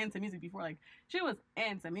was into music before, like she was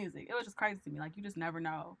into music. It was just crazy to me. Like you just never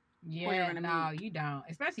know. Yeah, no, you don't.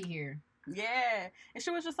 Especially here. Yeah. And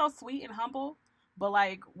she was just so sweet and humble. But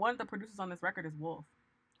like one of the producers on this record is Wolf,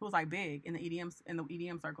 who was like big in the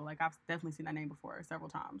EDM circle. Like I've definitely seen that name before several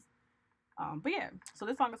times. But yeah, so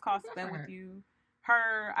this song is called "Spend With You."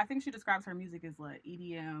 I think she describes her music as like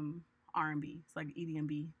EDM R&B. It's like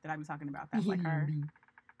EDMB that I be talking about. That's like her.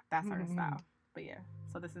 That's her style. But yeah,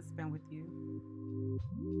 so this is "Spend With You."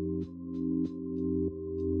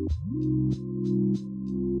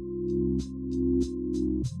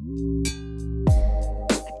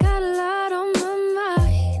 I got a lot on my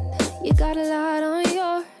mind. You got a lot on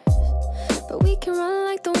yours. But we can run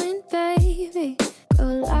like the wind, baby. Go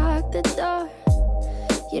lock the door.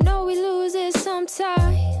 You know we lose it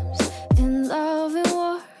sometimes in love and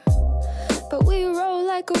war. But we roll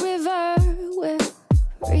like a river. We'll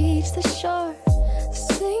reach the shore.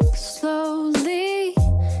 Sink slowly.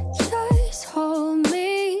 Just hold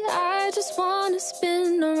me. I just wanna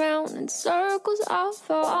spin around in circles. I'll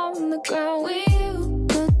fall on the ground with you.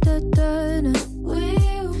 Da da da da. With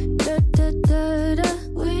you. Da da da da.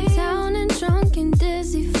 With down and drunk and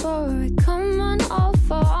dizzy for it. Come on, I'll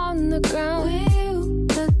fall on the ground with you.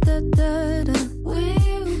 Da da da da. With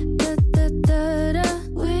you. Da da da da.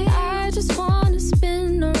 With I just wanna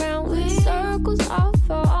spin around in circles. I'll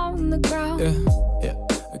fall on the ground. Yeah.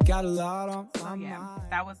 I got a lot on my mind.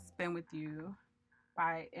 That was "Spend With You"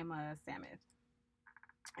 by Emma Samuth.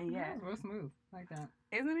 And yeah, real smooth like that,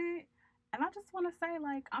 isn't it? And I just want to say,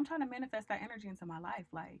 like, I'm trying to manifest that energy into my life.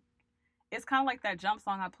 Like, it's kind of like that Jump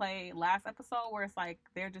song I played last episode, where it's like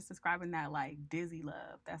they're just describing that like dizzy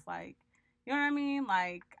love. That's like, you know what I mean?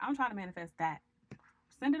 Like, I'm trying to manifest that.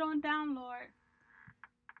 Send it on down, Lord.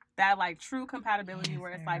 That like true compatibility,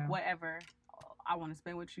 where it's like whatever. I want to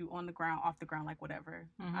spend with you on the ground, off the ground, like whatever.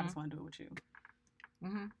 I just want to do it with you.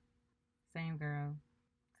 Same girl.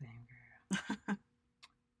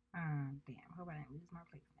 Damn, hope I didn't lose my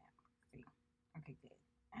place now. See. Okay, good.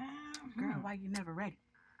 Girl, why you never ready?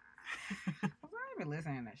 I've been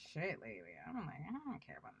listening to shit lately. I'm like, I don't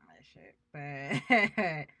care about none of that shit. But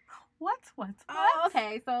What? Oh,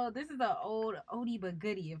 okay. So this is an old oldie but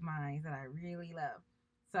goodie of mine that I really love.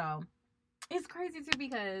 So it's crazy too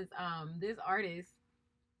because this artist,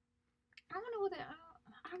 I don't know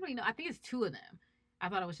I don't really know. I think it's two of them. I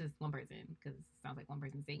thought it was just one person because it sounds like one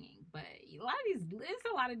person singing. But it's a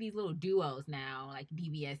lot of these little duos now, like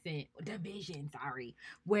Division,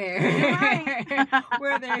 where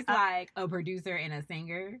where there's like a producer and a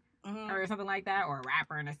singer or something like that, or a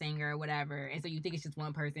rapper and a singer or whatever. And so you think it's just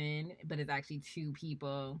one person, but it's actually two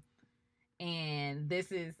people. And I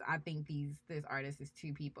think this artist is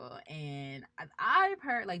two people. And I've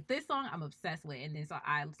heard, like, this song I'm obsessed with. And then so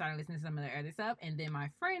I started listening to some of the other stuff. And then my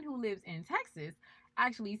friend who lives in Texas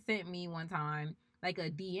actually sent me one time, like, a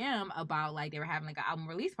DM about, like, they were having, like, an album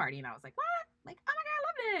release party. And I was like, what? Like, oh, my God, I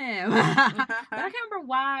love them. But I can't remember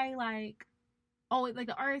why, like, like,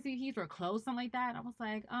 the RSVPs were closed, something like that. And I was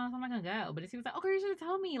like, so I'm not going to go. But she was like, okay, you should have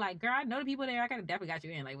told me. Like, girl, I know the people there. I could have definitely got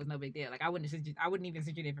you in. Like, it was no big deal. Like, I wouldn't even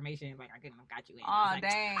send you the information. Like, I couldn't have got you in. Oh, like,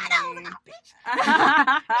 dang. I know, bitch. You should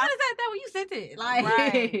have said that when you sent it. Like,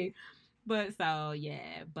 right. But so,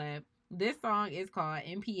 yeah. But this song is called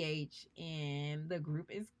MPH. And the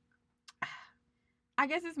group is, I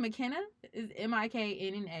guess it's McKenna. It's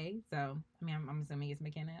MIKNNA. So, I mean, I'm assuming it's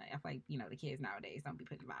McKenna. I feel like, the kids nowadays don't be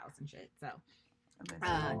putting vowels and shit. So,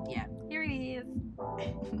 yeah, here it is.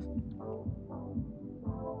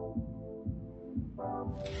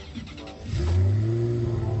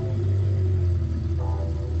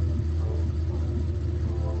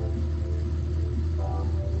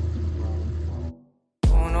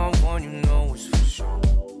 One-on-one, you know it's for sure.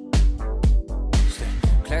 Stay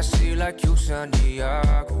classy like you,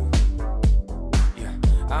 Santiago. Yeah,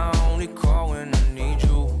 I only call when I need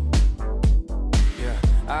you. Yeah,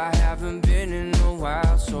 I haven't been in a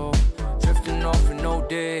while, so drifting off with no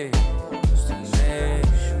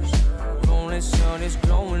destinations. Rolling sun is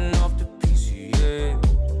glowing off the PCA.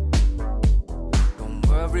 Don't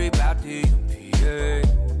worry about the UPA.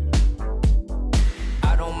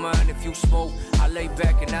 I don't mind if you smoke, I lay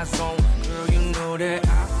back in that zone. Girl, you know that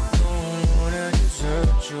I don't wanna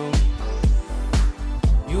desert you.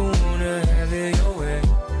 You wanna have it your way.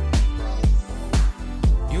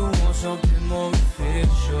 You want something more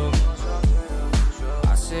official.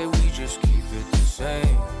 I say we just keep it the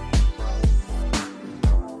same.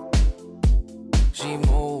 She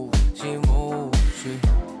move, she move,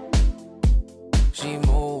 she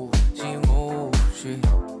move, she move,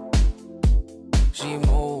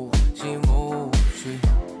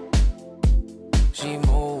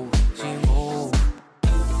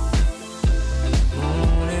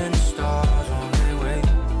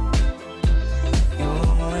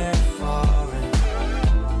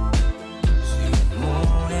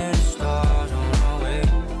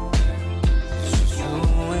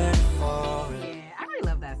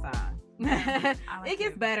 It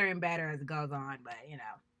gets better and better as it goes on, but you know.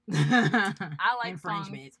 I like songs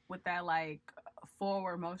with that like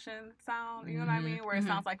forward motion sound. You know what I mean? Where it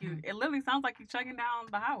sounds like you. It literally sounds like you're chugging down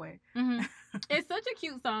the highway. It's such a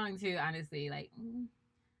cute song too. Honestly, like.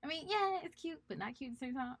 I mean, yeah, it's cute, but not cute at the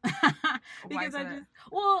same time. Because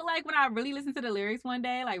like when I really listened to the lyrics one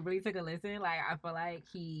day, like really took a listen, like I feel like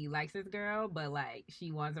he likes this girl, but like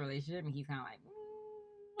she wants a relationship, and he's kind of like,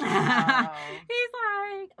 he's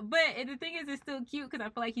like, but the thing is, it's still cute because I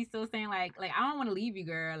feel like he's still saying like I don't want to leave you,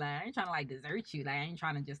 girl. Like I ain't trying to like desert you. Like I ain't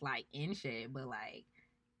trying to just like end shit, but like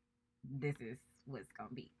this is what's gonna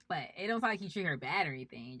be. But it don't sound like he treat her bad or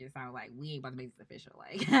anything. It just sounds like we ain't about to make this official.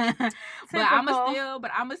 Like but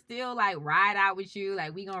I'ma still like ride out with you.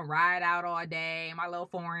 Like we gonna ride out all day. My little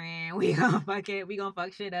foreign. We gonna fuck it. We gonna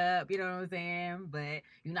fuck shit up. You know what I'm saying? But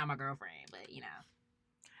you're not my girlfriend. But you know.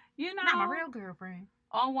 Not my real girlfriend.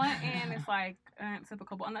 On one end, it's like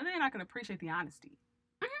typical. But on the other end, I can appreciate the honesty.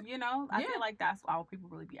 You know, I feel like that's all people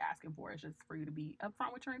really be asking for is just for you to be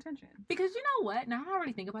upfront with your intentions. Because you know what? Now I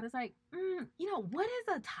already think about it, it's like, you know, what is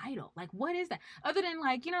a title? Like, what is that? Other than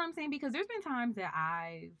like, you know what I'm saying? Because there's been times that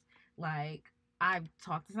I've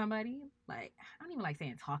talked to somebody, like, I don't even like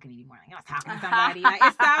saying talking anymore. Like, I was talking to somebody. Like,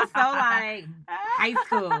 it sounds so like high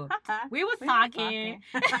school. We was talking.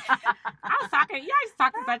 I was talking. Yeah, I was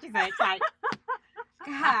talking such and such. Like,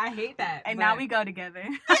 God, I hate that. And now we go together.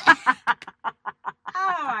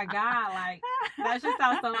 Oh my God, like that just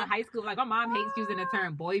sounds so high school. Like my mom hates using the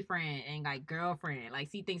term boyfriend and like girlfriend. Like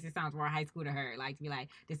she thinks it sounds more high school to her. Like to be like,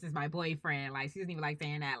 this is my boyfriend. Like she doesn't even like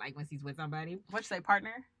saying that. Like when she's with somebody. What'd you say,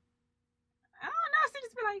 partner? I don't know. She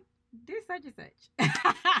just be like, this such and such.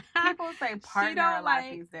 People say partner a lot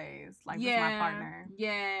these days. Like this is my partner.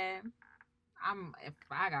 Yeah. If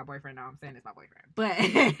I got a boyfriend now, I'm saying it's my boyfriend. But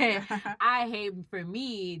I hate, for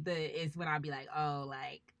me, it's when I be like, oh,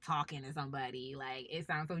 like talking to somebody. Like it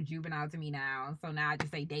sounds so juvenile to me now. So now I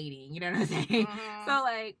just say dating. You know what I'm saying? So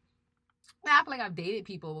like, I feel like I've dated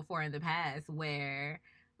people before in the past where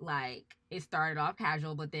like it started off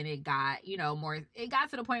casual, but then it got, you know, more. It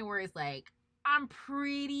got to the point where it's like I'm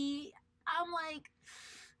like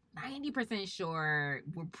 90% sure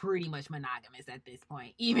we're pretty much monogamous at this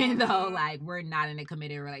point, even though like we're not in a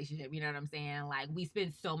committed relationship. You know what I'm saying? Like we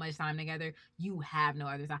spend so much time together, you have no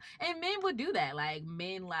other time. And men would do that. Like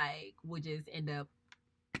men like would just end up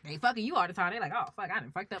they fucking you all the time. They like, oh fuck, I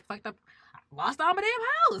done fucked up, I lost all my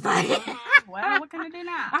damn house. Like, well, what can I do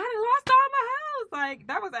now? I done lost all my house. Like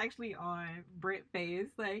that was actually on Brit Face.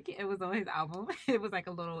 Like it was on his album. It was like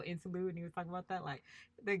a little interlude, and he was talking about that. Like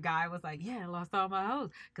the guy was like, "Yeah, I lost all my hoes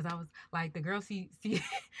because I was like the girl. She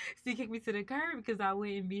kicked me to the curb because I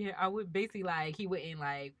wouldn't be here. I would basically like he wouldn't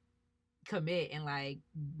like commit and like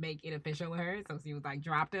make it official with her. So she was like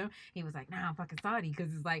dropped him. He was like, nah, I'm fucking sorry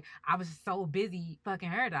because it's like I was so busy fucking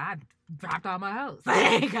her that I dropped all my hoes.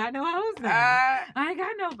 I ain't got no hoes now. I ain't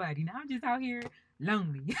got nobody. Now I'm just out here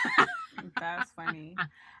lonely." That's funny.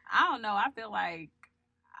 I don't know. I feel like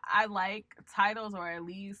I like titles, or at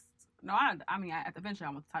least I mean, eventually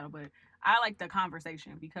I want the title, but I like the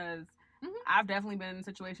conversation because I've definitely been in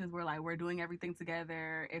situations where like we're doing everything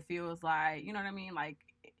together. It feels like, you know what I mean? Like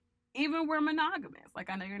even we're monogamous. Like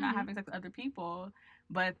I know you're not having sex with other people,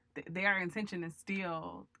 but their intention is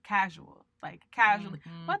still casual. Like casually.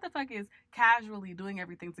 What the fuck is casually doing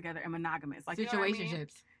everything together and monogamous? Like situationships. You know what I mean?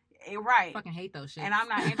 Right. I fucking hate those shit. And I'm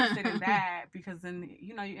not interested in that because then,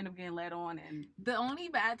 you know, you end up getting led on. And the only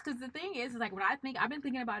bad, because the thing is like, what I've been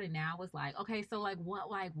thinking about it now was like, okay, so like,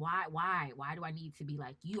 what, like, why do I need to be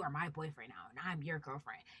like, you are my boyfriend now and I'm your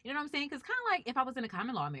girlfriend? You know what I'm saying? Because kind of like if I was in a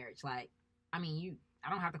common law marriage, like, I mean,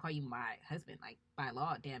 I don't have to call you my husband. Like by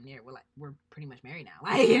law, damn near, we're pretty much married now.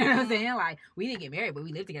 Like, you know what I'm saying? Like we didn't get married, but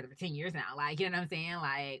we lived together for 10 years now. Like, you know what I'm saying?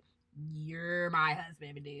 Like, you're my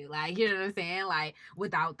husband, dude. Like, you know what I'm saying? Like,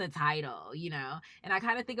 without the title, you know? And I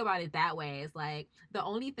kind of think about it that way. It's like, the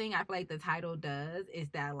only thing I feel like the title does is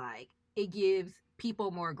that, like, it gives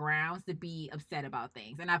people more grounds to be upset about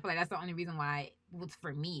things. And I feel like that's the only reason why,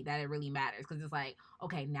 for me, that it really matters. Because it's like,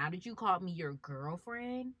 okay, now that you called me your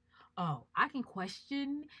girlfriend, oh, I can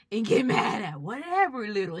question and get mad at whatever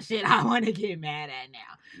little shit I want to get mad at now.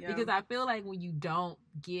 Yep. Because I feel like when you don't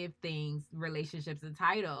give things, relationships, a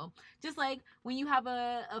title, just like when you have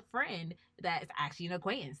a friend that's actually an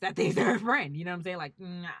acquaintance that thinks they're a friend, you know what I'm saying? Like,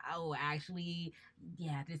 oh, actually,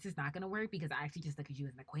 yeah, this is not going to work because I actually just look at you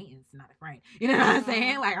as an acquaintance, not a friend. You know what I'm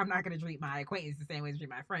saying? Like, I'm not going to treat my acquaintance the same way as I treat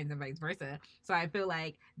my friends and vice versa. So I feel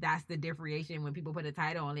like that's the differentiation when people put a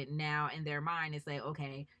title on it now in their mind. It's like,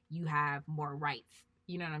 okay, you have more rights.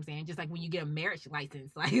 You know what I'm saying? Just like when you get a marriage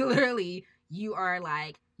license, like literally you are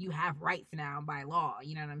like, you have rights now by law.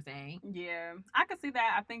 You know what I'm saying? Yeah, I can see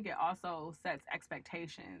that. I think it also sets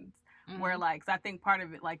expectations where, like, 'cause I think part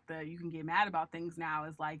of it, like, you can get mad about things now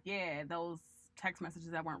is like, yeah, those text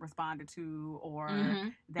messages that weren't responded to, or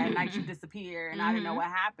that night you disappeared and I didn't know what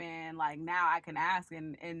happened. Like, now I can ask,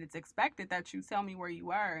 and it's expected that you tell me where you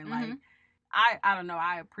were. And like, I don't know.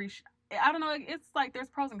 I don't know. It's like there's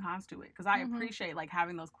pros and cons to it, because I appreciate like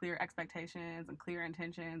having those clear expectations and clear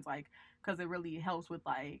intentions, like, because it really helps with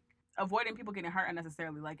like avoiding people getting hurt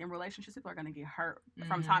unnecessarily. Like, in relationships, people are going to get hurt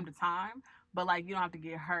from time to time, but like, you don't have to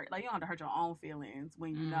get hurt. Like, you don't have to hurt your own feelings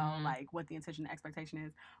when you know like what the intention and expectation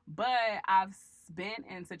is. But I've been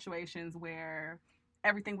in situations where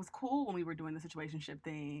everything was cool when we were doing the situationship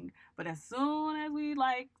thing, but as soon as we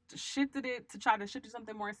like shifted it to try to shift to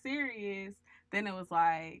something more serious, then it was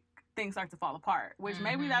like things start to fall apart, which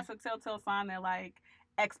maybe that's a telltale sign that like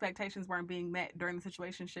expectations weren't being met during the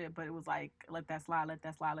situationship, but it was like, let that slide,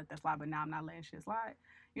 but now I'm not letting shit slide.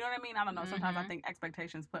 You know what I mean? I don't know. Sometimes I think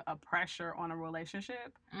expectations put a pressure on a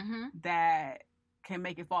relationship that can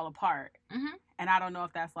make it fall apart. And I don't know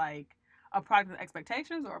if that's like a product of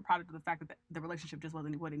expectations or a product of the fact that the relationship just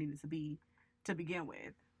wasn't what it needed to be to begin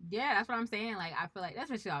with. Yeah, that's what I'm saying. Like, I feel like that's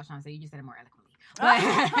what I was trying to say. You just said it more eloquently.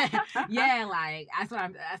 But yeah, like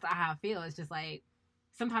that's how I feel. It's just like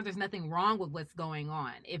sometimes there's nothing wrong with what's going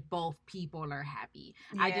on if both people are happy.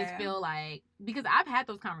 Yeah. I just feel like, because I've had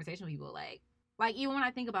those conversations with people, like even when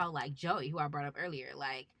I think about like Joey, who I brought up earlier,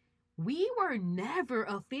 like we were never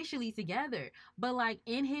officially together, but like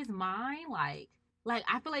in his mind, like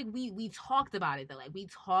I feel like we talked about it though. Like we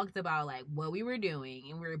talked about like what we were doing,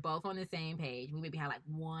 and we were both on the same page. We maybe had like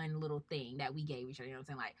one little thing that we gave each other, you know what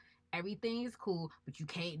I'm saying? Like, everything is cool, but you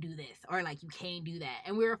can't do this, or like you can't do that,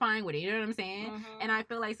 and we were fine with it, you know what I'm saying? And I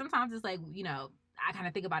feel like sometimes it's like, you know, I kind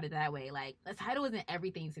of think about it that way. Like, the title isn't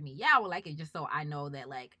everything to me. Yeah, I would like it just so I know that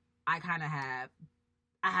like I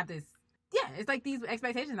have this. Yeah, it's like these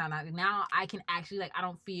expectations now I can actually, like, I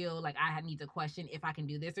don't feel like I need to question if I can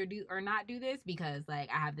do this or not do this, because like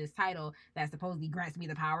I have this title that supposedly grants me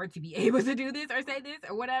the power to be able to do this or say this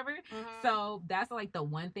or whatever. So that's like the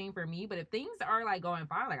one thing for me. But if things are like going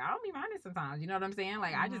fine, like I don't be minded sometimes, you know what I'm saying?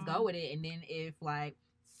 Like I just go with it, and then if like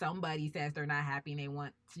somebody says they're not happy and they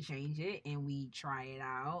want to change it and we try it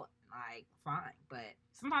out, like fine. But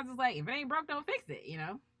sometimes it's like, if it ain't broke, don't fix it, you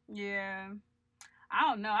know? Yeah. I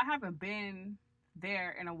don't know. I haven't been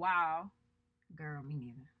there in a while. Girl, me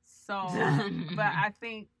neither. So, but I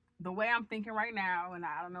think the way I'm thinking right now, and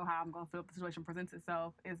I don't know how I'm going to feel if the situation presents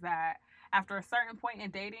itself, is that after a certain point in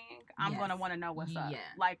dating, I'm going to want to know what's up.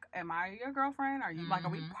 Like, am I your girlfriend? Are you like, are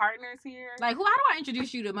we partners here? Like, how do I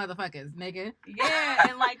introduce you to motherfuckers, nigga? Yeah,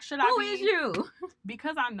 and like, should I Who is you?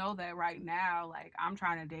 Because I know that right now, like, I'm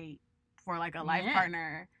trying to date for like a life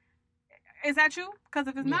partner. Is that you? Because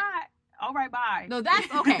if it's not, all right, bye. No,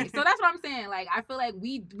 that's okay. So that's what I'm saying. Like, I feel like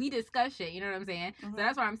we discuss shit. You know what I'm saying? So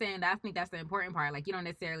that's what I'm saying. I think that's the important part. Like, you don't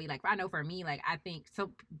necessarily, like, I know for me, like, I think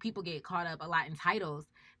some people get caught up a lot in titles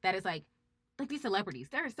that it's like these celebrities,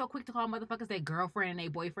 they're so quick to call motherfuckers their girlfriend and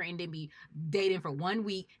their boyfriend, and then be dating for 1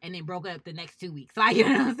 week and then broke up the next 2 weeks. Like, you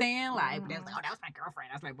know what I'm saying? Like, they're like, oh, that was my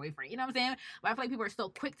girlfriend, that's my boyfriend. You know what I'm saying? But I feel like people are so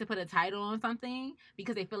quick to put a title on something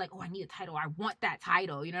because they feel like, oh, I need a title. I want that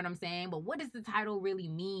title. You know what I'm saying? But what does the title really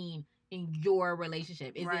mean in your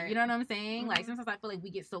relationship? Is it, you know what I'm saying? Like, sometimes I feel like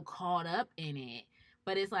we get so caught up in it,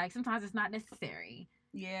 but it's like sometimes it's not necessary.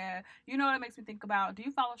 Yeah. You know what it makes me think about? Do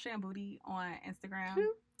you follow Shambooty on Instagram?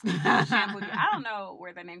 Shambooty. I don't know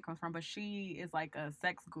where that name comes from, but she is like a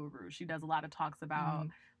sex guru. She does a lot of talks about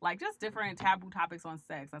like just different taboo topics on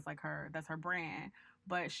sex. That's her brand.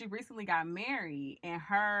 But she recently got married, and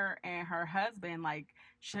her husband, like,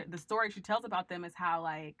 the story she tells about them is how,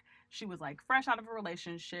 like, she was, like, fresh out of a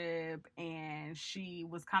relationship, and she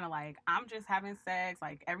was kind of like, I'm just having sex,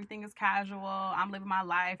 like, everything is casual, I'm living my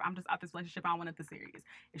life, I'm just out this relationship, I don't want it to serious.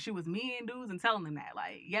 And she was meeting dudes and telling them that,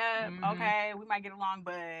 like, yeah, okay, we might get along,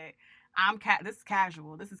 but this is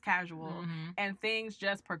casual. And things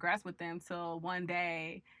just progressed with them till one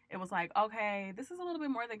day it was like, okay, this is a little bit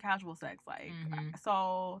more than casual sex. Like,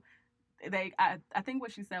 so I think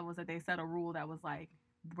what she said was that they set a rule that was like,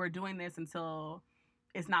 we're doing this until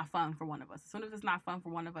it's not fun for one of us. As soon as it's not fun for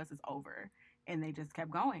one of us, it's over. And they just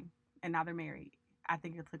kept going. And now they're married. I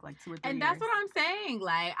think it took like 2 or 3 years. And that's what I'm saying.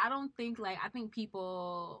 Like, I think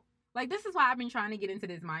people, like, this is why I've been trying to get into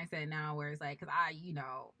this mindset now, where it's like, because I, you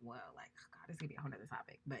know, well, like, God, this is going to be a whole other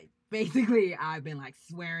topic. But basically, I've been, like,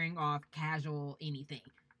 swearing off casual anything.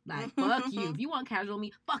 Like, fuck you. If you want casual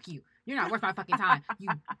me, fuck you. You're not worth my fucking time.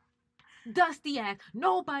 dusty ass,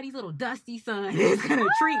 nobody's little dusty son is gonna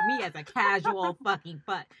treat me as a casual fucking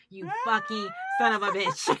fuck. You fucking son of a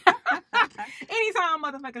bitch. Anytime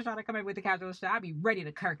motherfuckers try to come in with the casual shit, I be ready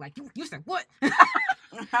to kirk. Like, you said what?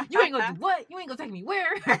 You ain't gonna do what? You ain't gonna take me where?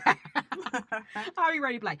 I'll be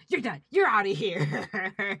ready to be like, you're done. You're out of here.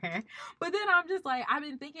 But then I'm just like, I've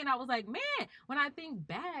been thinking, I was like, man, when I think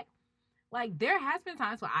back, like, there has been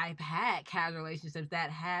times where I've had casual relationships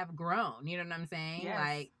that have grown. You know what I'm saying? Yes.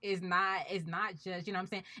 Like, it's not just, you know what I'm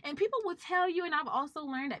saying? And people will tell you, and I've also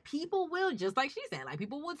learned that people will, just like she said, like,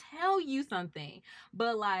 people will tell you something.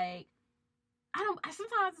 But, like,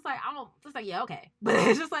 sometimes it's like, just like, yeah, okay. But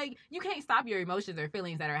it's just like, you can't stop your emotions or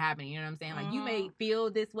feelings that are happening. You know what I'm saying? Like, you may feel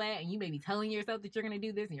this way, and you may be telling yourself that you're going to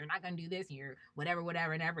do this, and you're not going to do this, and you're whatever,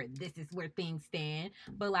 and this is where things stand.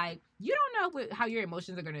 But, like, you don't know how your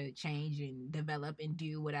emotions are going to change and develop and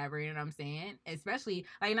do whatever, you know what I'm saying? Especially,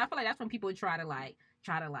 like, and I feel like that's when people try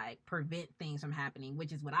to prevent things from happening,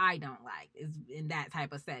 which is what I don't like, is in that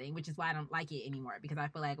type of setting, which is why I don't like it anymore. Because I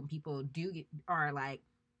feel like when people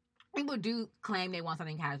people do claim they want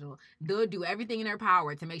something casual, they'll do everything in their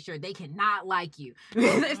power to make sure they cannot like you.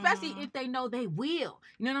 Especially if they know they will.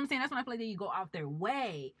 You know what I'm saying? That's when I feel like you go out their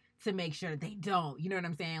way to make sure that they don't. You know what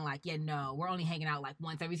I'm saying? Like, yeah, no, we're only hanging out like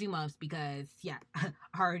once every 2 months because, yeah, I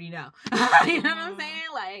already know. You know what I'm saying?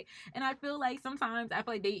 Like, and I feel like sometimes, I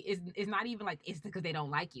feel like it's not even like it's because they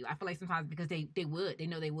don't like you. I feel like sometimes because they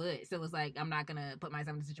know they would. So it's like, I'm not going to put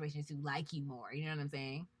myself in situations to like you more. You know what I'm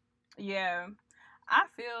saying? Yeah. I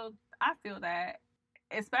feel that,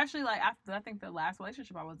 especially like I think the last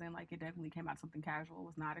relationship I was in, like, it definitely came out something casual.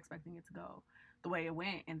 Was not expecting it to go the way it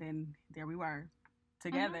went, and then there we were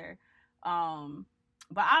together. But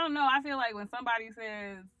I don't know. I feel like when somebody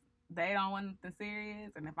says they don't want the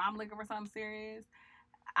serious, and if I'm looking for something serious,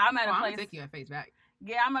 I'm at a place. I'm gonna take you at face value.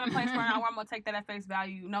 Yeah, I'm at a place where I'm gonna take that at face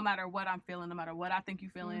value, no matter what I'm feeling, no matter what I think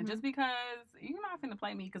you're feeling, just because you're not finna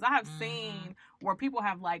play me. Because I have seen where people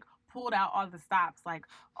have like pulled out all the stops, like,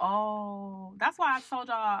 oh, that's why I told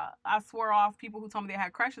y'all I swore off people who told me they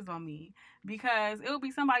had crushes on me, because it would be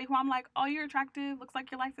somebody who I'm like, oh, you're attractive, looks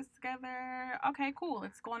like your life is together, okay, cool,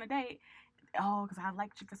 let's go on a date. Oh, because I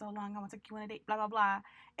liked you for so long, I want to take you on a date, blah blah blah.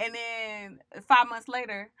 And then 5 months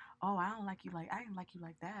later, oh, I didn't like you like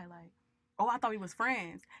that, like, oh, I thought we was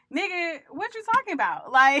friends. Nigga, what you talking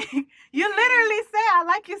about? Like, you literally said, I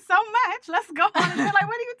like you so much. Let's go on and like,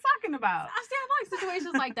 what are you talking about? I like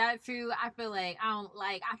situations like that too. I feel like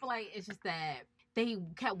it's just that they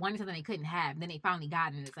kept wanting something they couldn't have. Then they finally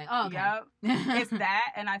got it, and it's like, oh, okay. Yep. It's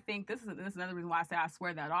that. And I think this is another reason why I say I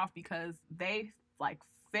swear that off, because they like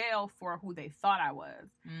fell for who they thought I was.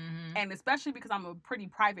 And especially because I'm a pretty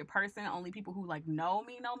private person, only people who like know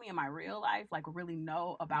me in my real life, like really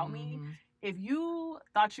know about me. If you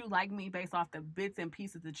thought you liked me based off the bits and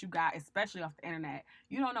pieces that you got, especially off the internet,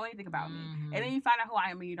 you don't know anything about me. And then you find out who I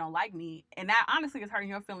am and you don't like me. And that honestly is hurting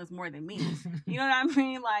your feelings more than me. You know what I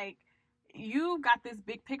mean? Like, you got this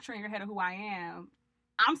big picture in your head of who I am.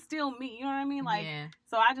 I'm still me. You know what I mean? Like,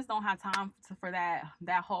 so I just don't have time for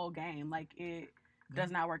that whole game. Like, it does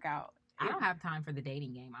not work out. I don't have time for the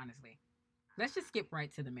dating game, honestly. Let's just skip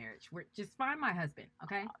right to the marriage. Just find my husband,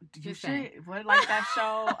 okay? You should. What, like that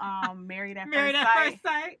show, Married at First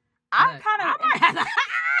Sight? I'm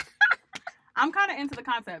kind of into the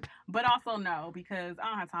concept, but also no, because I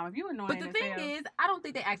don't have time. If you annoying, but the thing is, I don't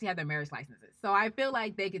think they actually have their marriage licenses, so I feel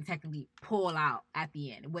like they can technically pull out at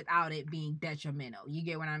the end without it being detrimental. You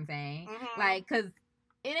get what I'm saying? Like, because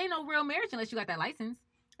it ain't no real marriage unless you got that license.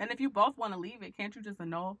 And if you both want to leave it, can't you just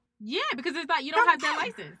annul? Yeah, because it's like you don't have that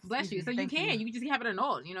license. Bless you. So you can just have it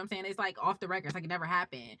annulled. You know what I'm saying? It's like off the record. It's like it never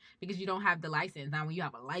happened because you don't have the license. Now when you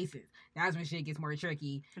have a license, that's when shit gets more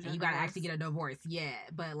tricky and you gotta actually get a divorce. Yeah,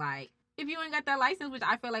 but like if you ain't got that license, which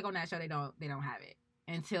I feel like on that show they don't have it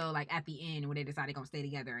until like at the end when they decide they're gonna stay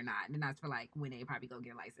together or not. And then that's for like when they probably go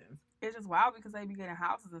get a license. It's just wild because they be getting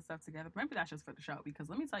houses and stuff together. Maybe that's just for the show, because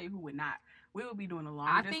let me tell you who would not. We would be doing a long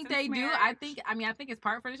distance I think they marriage. do. I think it's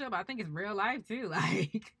part for the show, but I think it's real life too.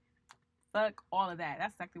 Like, fuck all of that.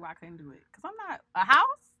 That's exactly why I couldn't do it. Because I'm not a house.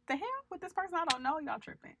 The hell with this person I don't know. Y'all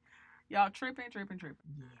tripping. Yeah,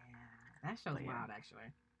 that show's wild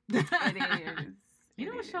actually. It is. You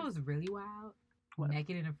know what show is really wild? What?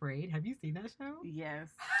 Naked and Afraid. Have you seen that show? Yes.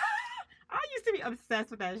 I used to be obsessed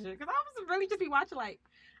with that shit because I was really just be watching like,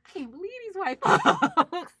 I can't believe these white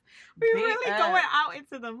folks. We really going out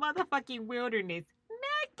into the motherfucking wilderness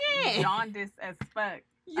naked. Jaundice as fuck.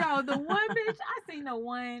 Yo, the one bitch, I seen the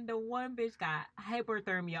one bitch got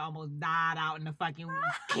hypothermia, almost died out in the fucking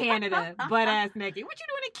Canada, butt ass naked. What you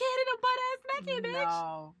doing in Canada, butt ass naked, bitch?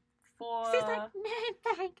 No. She's like, man,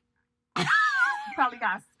 thank. Probably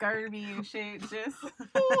got scurvy and shit. Just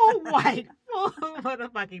full white, full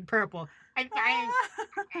motherfucking purple. I'm dying.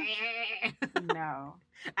 No.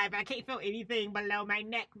 I can't feel anything below my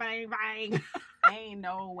neck, but I'm dying. Ain't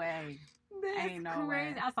no way. That's Ain't no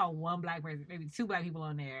crazy. way. I saw one black person, maybe 2 black people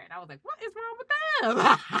on there, and I was like, what is wrong with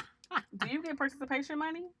them? Do you get participation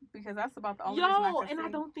money? Because that's about the only reason I can see. I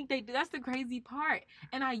don't think they do. That's the crazy part.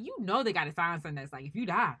 And they got to sign something that's like, if you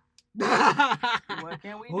die. What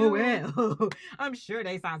can we do? Well, I'm sure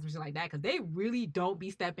they sign some shit like that because they really don't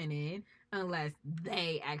be stepping in unless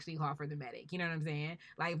they actually call for the medic. You know what I'm saying?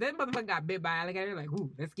 Like, if that motherfucker got bit by an alligator, like, ooh,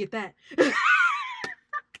 let's get that.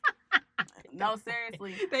 No,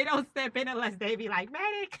 seriously. They don't step in unless they be like,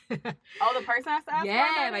 medic. Oh, the person has to ask for a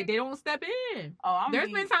medic? Like, they don't step in. Oh,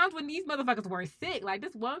 There's been times when these motherfuckers were sick. Like,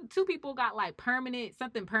 2 people got, like,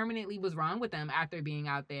 something permanently was wrong with them after being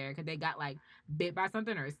out there because they got, like, bit by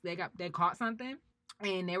something or they caught something.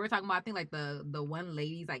 And they were talking about, I think, like, the one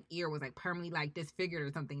lady's, like, ear was, like, permanently, like, disfigured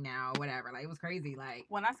or something now or whatever. Like, it was crazy. Like,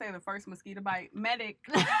 when I say the first mosquito bite, medic.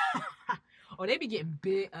 Oh, they be getting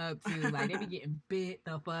bit up, too. Like, they be getting bit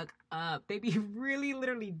the fuck up. They be really,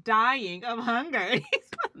 literally dying of hunger.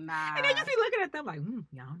 Nah. And they just be looking at them like,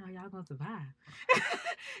 y'all know y'all gonna survive.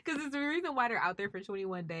 Because it's the reason why they're out there for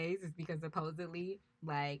 21 days is because supposedly,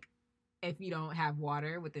 like, if you don't have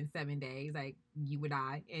water within 7 days, like, you would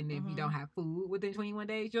die. And if you don't have food within 21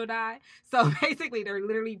 days, you'll die. So basically, they're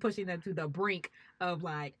literally pushing them to the brink of,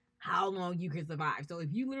 like, how long you can survive. So if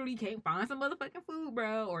you literally can't find some motherfucking food,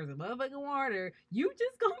 bro, or some motherfucking water, you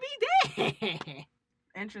just gonna be dead.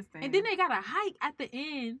 Interesting. And then they got a hike at the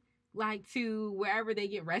end, like, to wherever they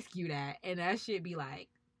get rescued at. And that shit be like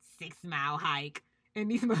 6-mile hike. And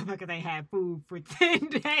these motherfuckers ain't had food for 10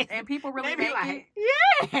 days. And people really be make like,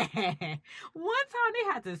 it? yeah. One time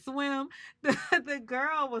they had to swim. The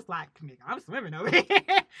girl was like, nigga, I'm swimming over here.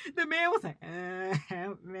 The man was like,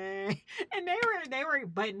 help me. And they were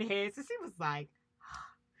butting heads. And she was like,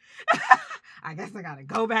 I guess I gotta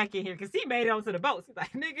go back in here. Because he made it onto the boat. She's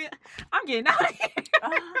like, nigga, I'm getting out of here.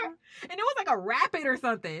 And it was like a rapid or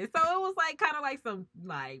something. So it was like kind of like some,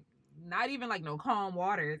 like, not even like no calm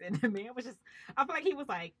waters. And the man was just, I feel like he was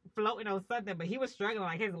like floating on something, but he was struggling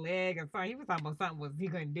like his leg or something. He was talking about something he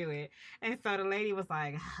couldn't do it. And so the lady was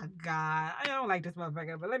like, oh, God, I don't like this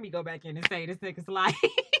motherfucker, but let me go back in and save this nigga's life.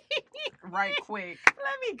 Right quick.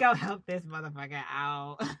 Let me go help this motherfucker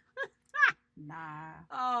out. Nah.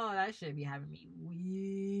 Oh, that shit be having me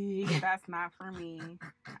weak. That's not for me.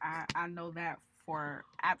 I know that for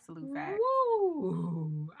absolute fact.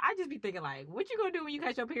 Woo. I just be thinking, like, what you gonna do when you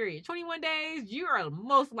catch your period? 21 days, you are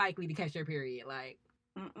most likely to catch your period. Like,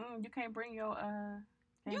 you can't bring your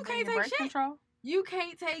you can't take birth shit. control. You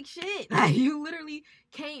can't take shit. Like, you literally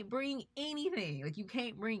can't bring anything. Like, you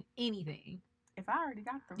can't bring anything. If I already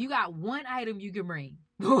got them, you got one item you can bring.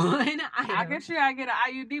 One item. I guess you gotta get an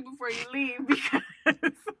IUD before you leave because.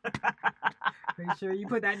 Make sure you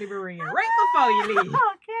put that nigga ring in right before you leave.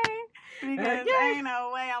 Okay. Because ain't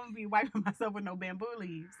no way I'm gonna be wiping myself with no bamboo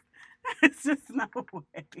leaves. It's just no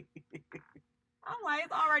way. I'm like,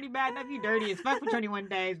 it's already bad enough you dirty as fuck for 21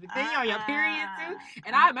 days, but then you on your period too.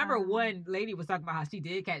 And I remember one lady was talking about how she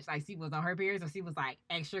did catch, like, she was on her period, so she was like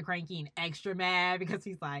extra cranky and extra mad because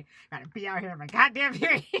she's like, gotta be out here on my goddamn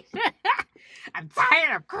period. I'm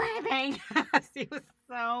tired of cramping. She was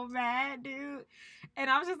so mad, dude. And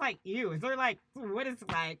I was just like, ew. So like, what is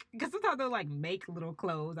like? Because sometimes they'll like make little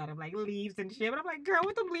clothes out of like leaves and shit. But I'm like, girl,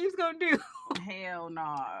 what them leaves gonna do? Hell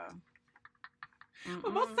no.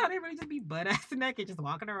 But most of the time they really just be butt ass naked, just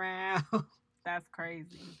walking around. That's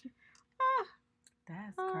crazy.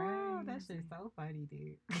 That's crazy. That shit's so funny,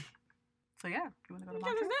 dude. So yeah, you wanna go to my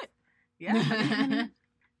trip? Yeah.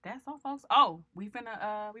 That's all, folks. Oh, we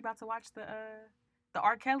about to watch the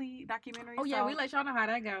R. Kelly documentary. Oh yeah, we let y'all know how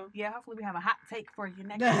that go. Yeah, hopefully we have a hot take for you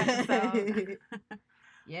next episode.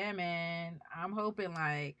 Yeah, man. I'm hoping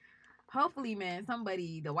hopefully, man,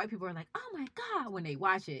 the white people are like, oh my God, when they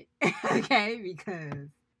watch it. Okay, because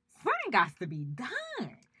something got to be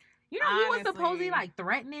done. You know, he was supposedly like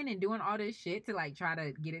threatening and doing all this shit to like try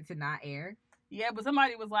to get it to not air. Yeah, but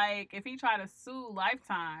somebody was like, if he tried to sue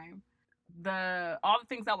Lifetime, all the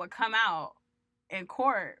things that would come out in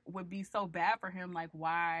court would be so bad for him. Like,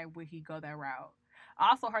 why would he go that route? I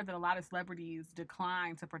also heard that a lot of celebrities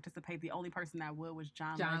declined to participate. The only person that would was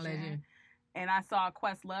John Legend. And I saw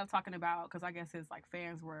Questlove talking about, because I guess his like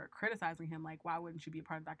fans were criticizing him, like, why wouldn't you be a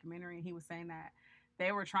part of the documentary? And he was saying that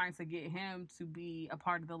they were trying to get him to be a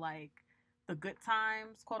part of the good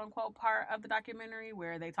times, quote unquote, part of the documentary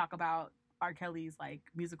where they talk about R. Kelly's like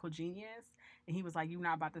musical genius. And he was like, you're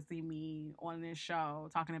not about to see me on this show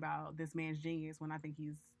talking about this man's genius when I think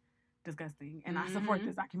he's disgusting. And I support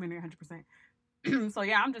this documentary 100%. So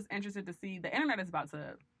yeah, I'm just interested to see. The internet is about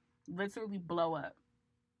to literally blow up.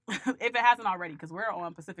 If it hasn't already, because we're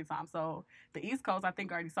on Pacific time. So the East Coast, I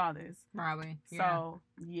think, already saw this. Probably. Yeah. So,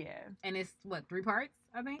 yeah. And it's, 3 parts,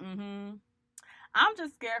 I think? Mm-hmm. I'm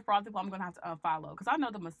just scared for all the people I'm going to have to unfollow. Because I know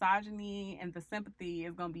the misogyny and the sympathy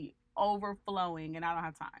is going to be overflowing, and I don't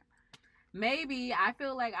have time. Maybe. I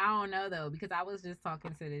feel like, I don't know, though, because I was just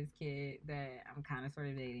talking to this kid that I'm kind of sort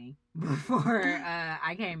of dating before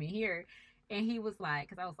I came in here. And he was like,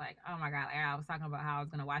 because I was like, oh my God, I was talking about how I was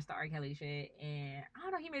going to watch the R. Kelly shit. And I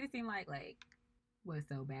don't know, he made it seem like, what's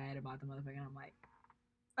so bad about the motherfucker? And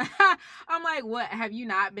I'm like, what? Have you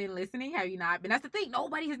not been listening? Have you not been? That's the thing.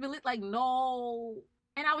 Nobody has been no.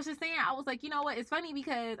 And I was just saying, I was like, you know what? It's funny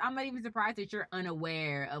because I'm not even surprised that you're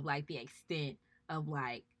unaware of, the extent of,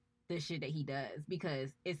 the shit that he does. Because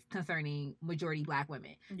it's concerning majority Black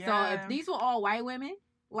women. Yeah. So if these were all white women,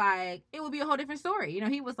 it would be a whole different story.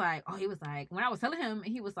 He was like, when I was telling him,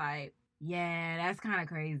 he was like, yeah, that's kind of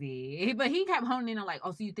crazy. But he kept honing in on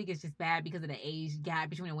so you think it's just bad because of the age gap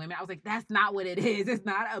between the women? I was like, that's not what it is. It's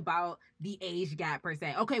not about the age gap per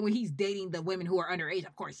se. Okay, when he's dating the women who are underage,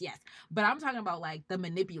 of course, yes. But I'm talking about the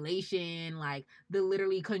manipulation, the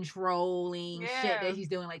literally controlling shit that he's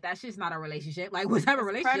doing. That's just not a relationship. What type of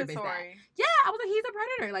relationship predatory. Is that? Yeah, I was like, he's a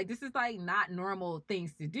predator. This is not normal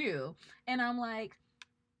things to do. And I'm like,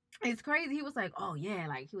 it's crazy. He was like, oh yeah,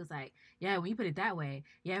 he was like, yeah, when you put it that way,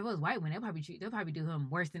 yeah, if it was white women, they'll probably do him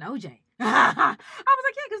worse than OJ. I was like,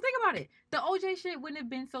 yeah, because think about it. The OJ shit wouldn't have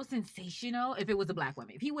been so sensational if it was a Black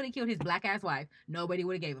woman. If he would have killed his Black ass wife, nobody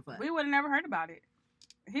would have gave a fuck. We would have never heard about it.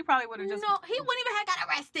 He probably would have just... No, he wouldn't even have got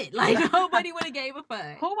arrested. Nobody would have gave a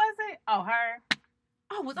fuck. Who was it? Oh, her.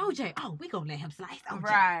 Oh, it was OJ. Oh, we gonna let him slice OJ.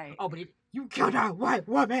 Right. Oh, but you killed a white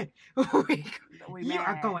woman. You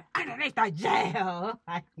are going underneath the jail.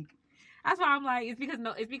 That's why I'm like, it's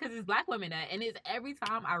because it's Black women that, and it's every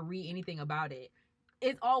time I read anything about it,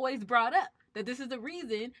 it's always brought up that this is the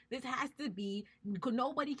reason. This has to be.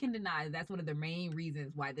 Nobody can deny that's one of the main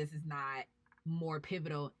reasons why this is not more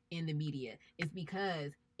pivotal in the media. It's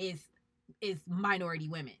because it's minority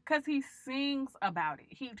women. Because he sings about it.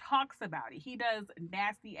 He talks about it. He does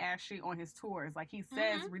nasty ass shit on his tours. He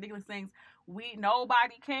says ridiculous things.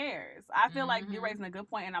 Nobody cares. I feel like you're raising a good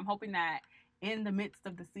point, and I'm hoping that in the midst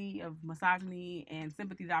of the sea of misogyny and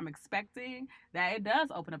sympathy that I'm expecting, that it does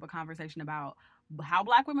open up a conversation about how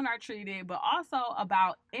Black women are treated, but also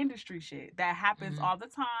about industry shit that happens all the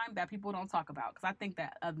time that people don't talk about. Because I think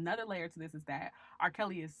that another layer to this is that R.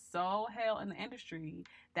 Kelly is so held in the industry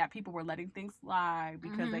that people were letting things slide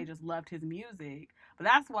because they just loved his music. But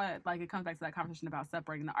that's what, it comes back to that conversation about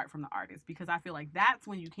separating the art from the artist, because I feel like that's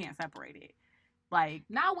when you can't separate it.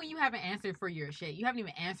 Not when you haven't answered for your shit. You haven't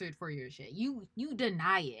even answered for your shit. You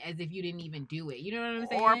deny it as if you didn't even do it. You know what I'm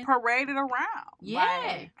saying? Or parade it around.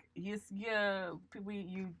 Yeah. You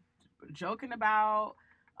joking about,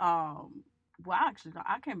 actually,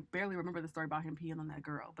 I can barely remember the story about him peeing on that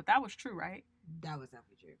girl. But that was true, right? That was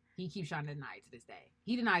definitely true. He keeps trying to deny it to this day.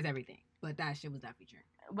 He denies everything. But that shit was definitely true.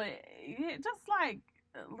 But just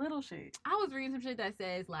little shit. I was reading some shit that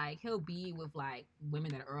says he'll be with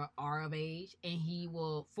women that are of age, and he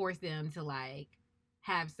will force them to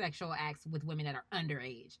have sexual acts with women that are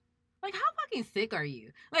underage. How fucking sick are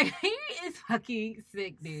you? He is fucking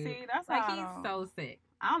sick, dude. See, that's he's so sick.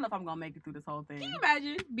 I don't know if I'm gonna make it through this whole thing. Can you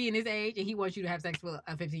imagine being his age and he wants you to have sex with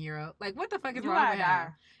a 15-year-old? What the fuck is wrong with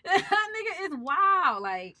him? That nigga is wild.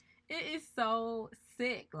 It is so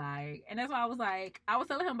sick. And that's why I was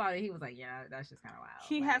telling him about it. He was like, yeah, that's just kind of wild.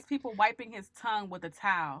 He has people wiping his tongue with a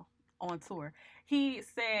towel on tour. He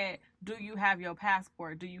said, do you have your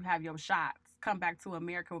passport? Do you have your shots? Come back to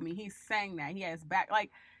America with me. He's saying that. He has back.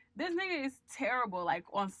 This nigga is terrible,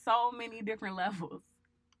 on so many different levels.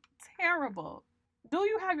 Terrible. Do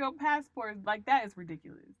you have your passport? That is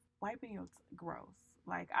ridiculous. Wiping your gross.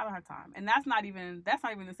 I don't have time. And that's not even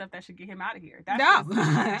the stuff that should get him out of here. That's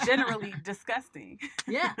just generally disgusting.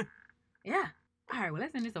 Yeah. Yeah. All right, well,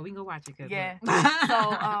 let's end this so we can go watch it. Yeah.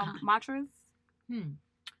 So, mantras?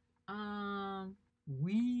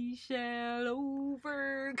 We shall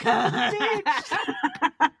overcome.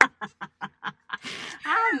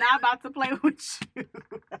 I'm not about to play with you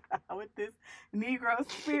with this Negro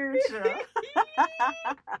spiritual.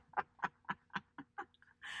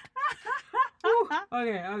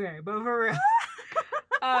 Okay, but for real,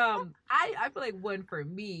 I I feel like one for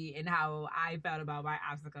me and how I felt about my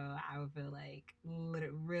obstacle, I would feel like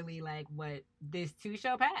really like what this 2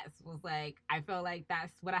 show pass was like. I feel like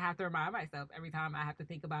that's what I have to remind myself every time I have to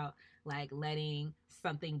think about like letting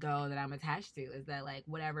something go that I'm attached to, is that like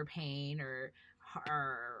whatever pain or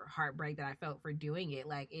heartbreak that I felt for doing it,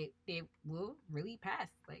 like it will really pass.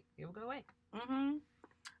 Like it will go away.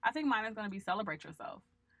 I think mine is going to be celebrate yourself.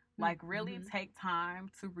 Like really take time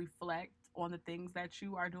to reflect on the things that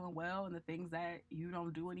you are doing well and the things that you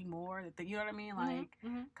don't do anymore. You know what I mean? Like,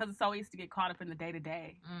 because it's so easy to get caught up in the day to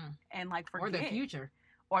day and like forget. Or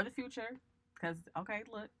the future. Because okay,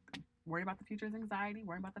 look, worry about the future is anxiety.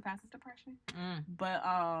 Worry about the past is depression. But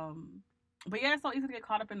yeah, it's so easy to get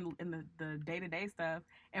caught up in the day to day stuff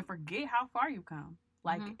and forget how far you've come.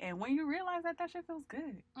 Like, and when you realize that shit feels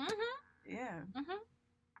good. Yeah.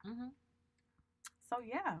 So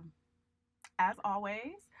yeah, as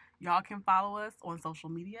always, y'all can follow us on social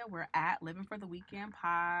media. We're at Living for the Weekend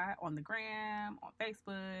Pod on the gram, on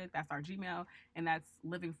Facebook. That's our Gmail, and that's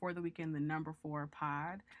Living for the Weekend, the number 4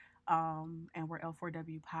 pod. And we're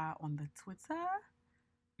L4W Pod on the Twitter.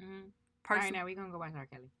 All right, now we're gonna go watch R.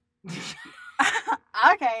 Kelly.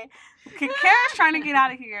 Okay, Kara's trying to get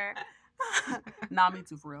out of here. Nah, me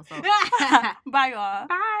too, for real. So, bye, y'all.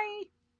 Bye.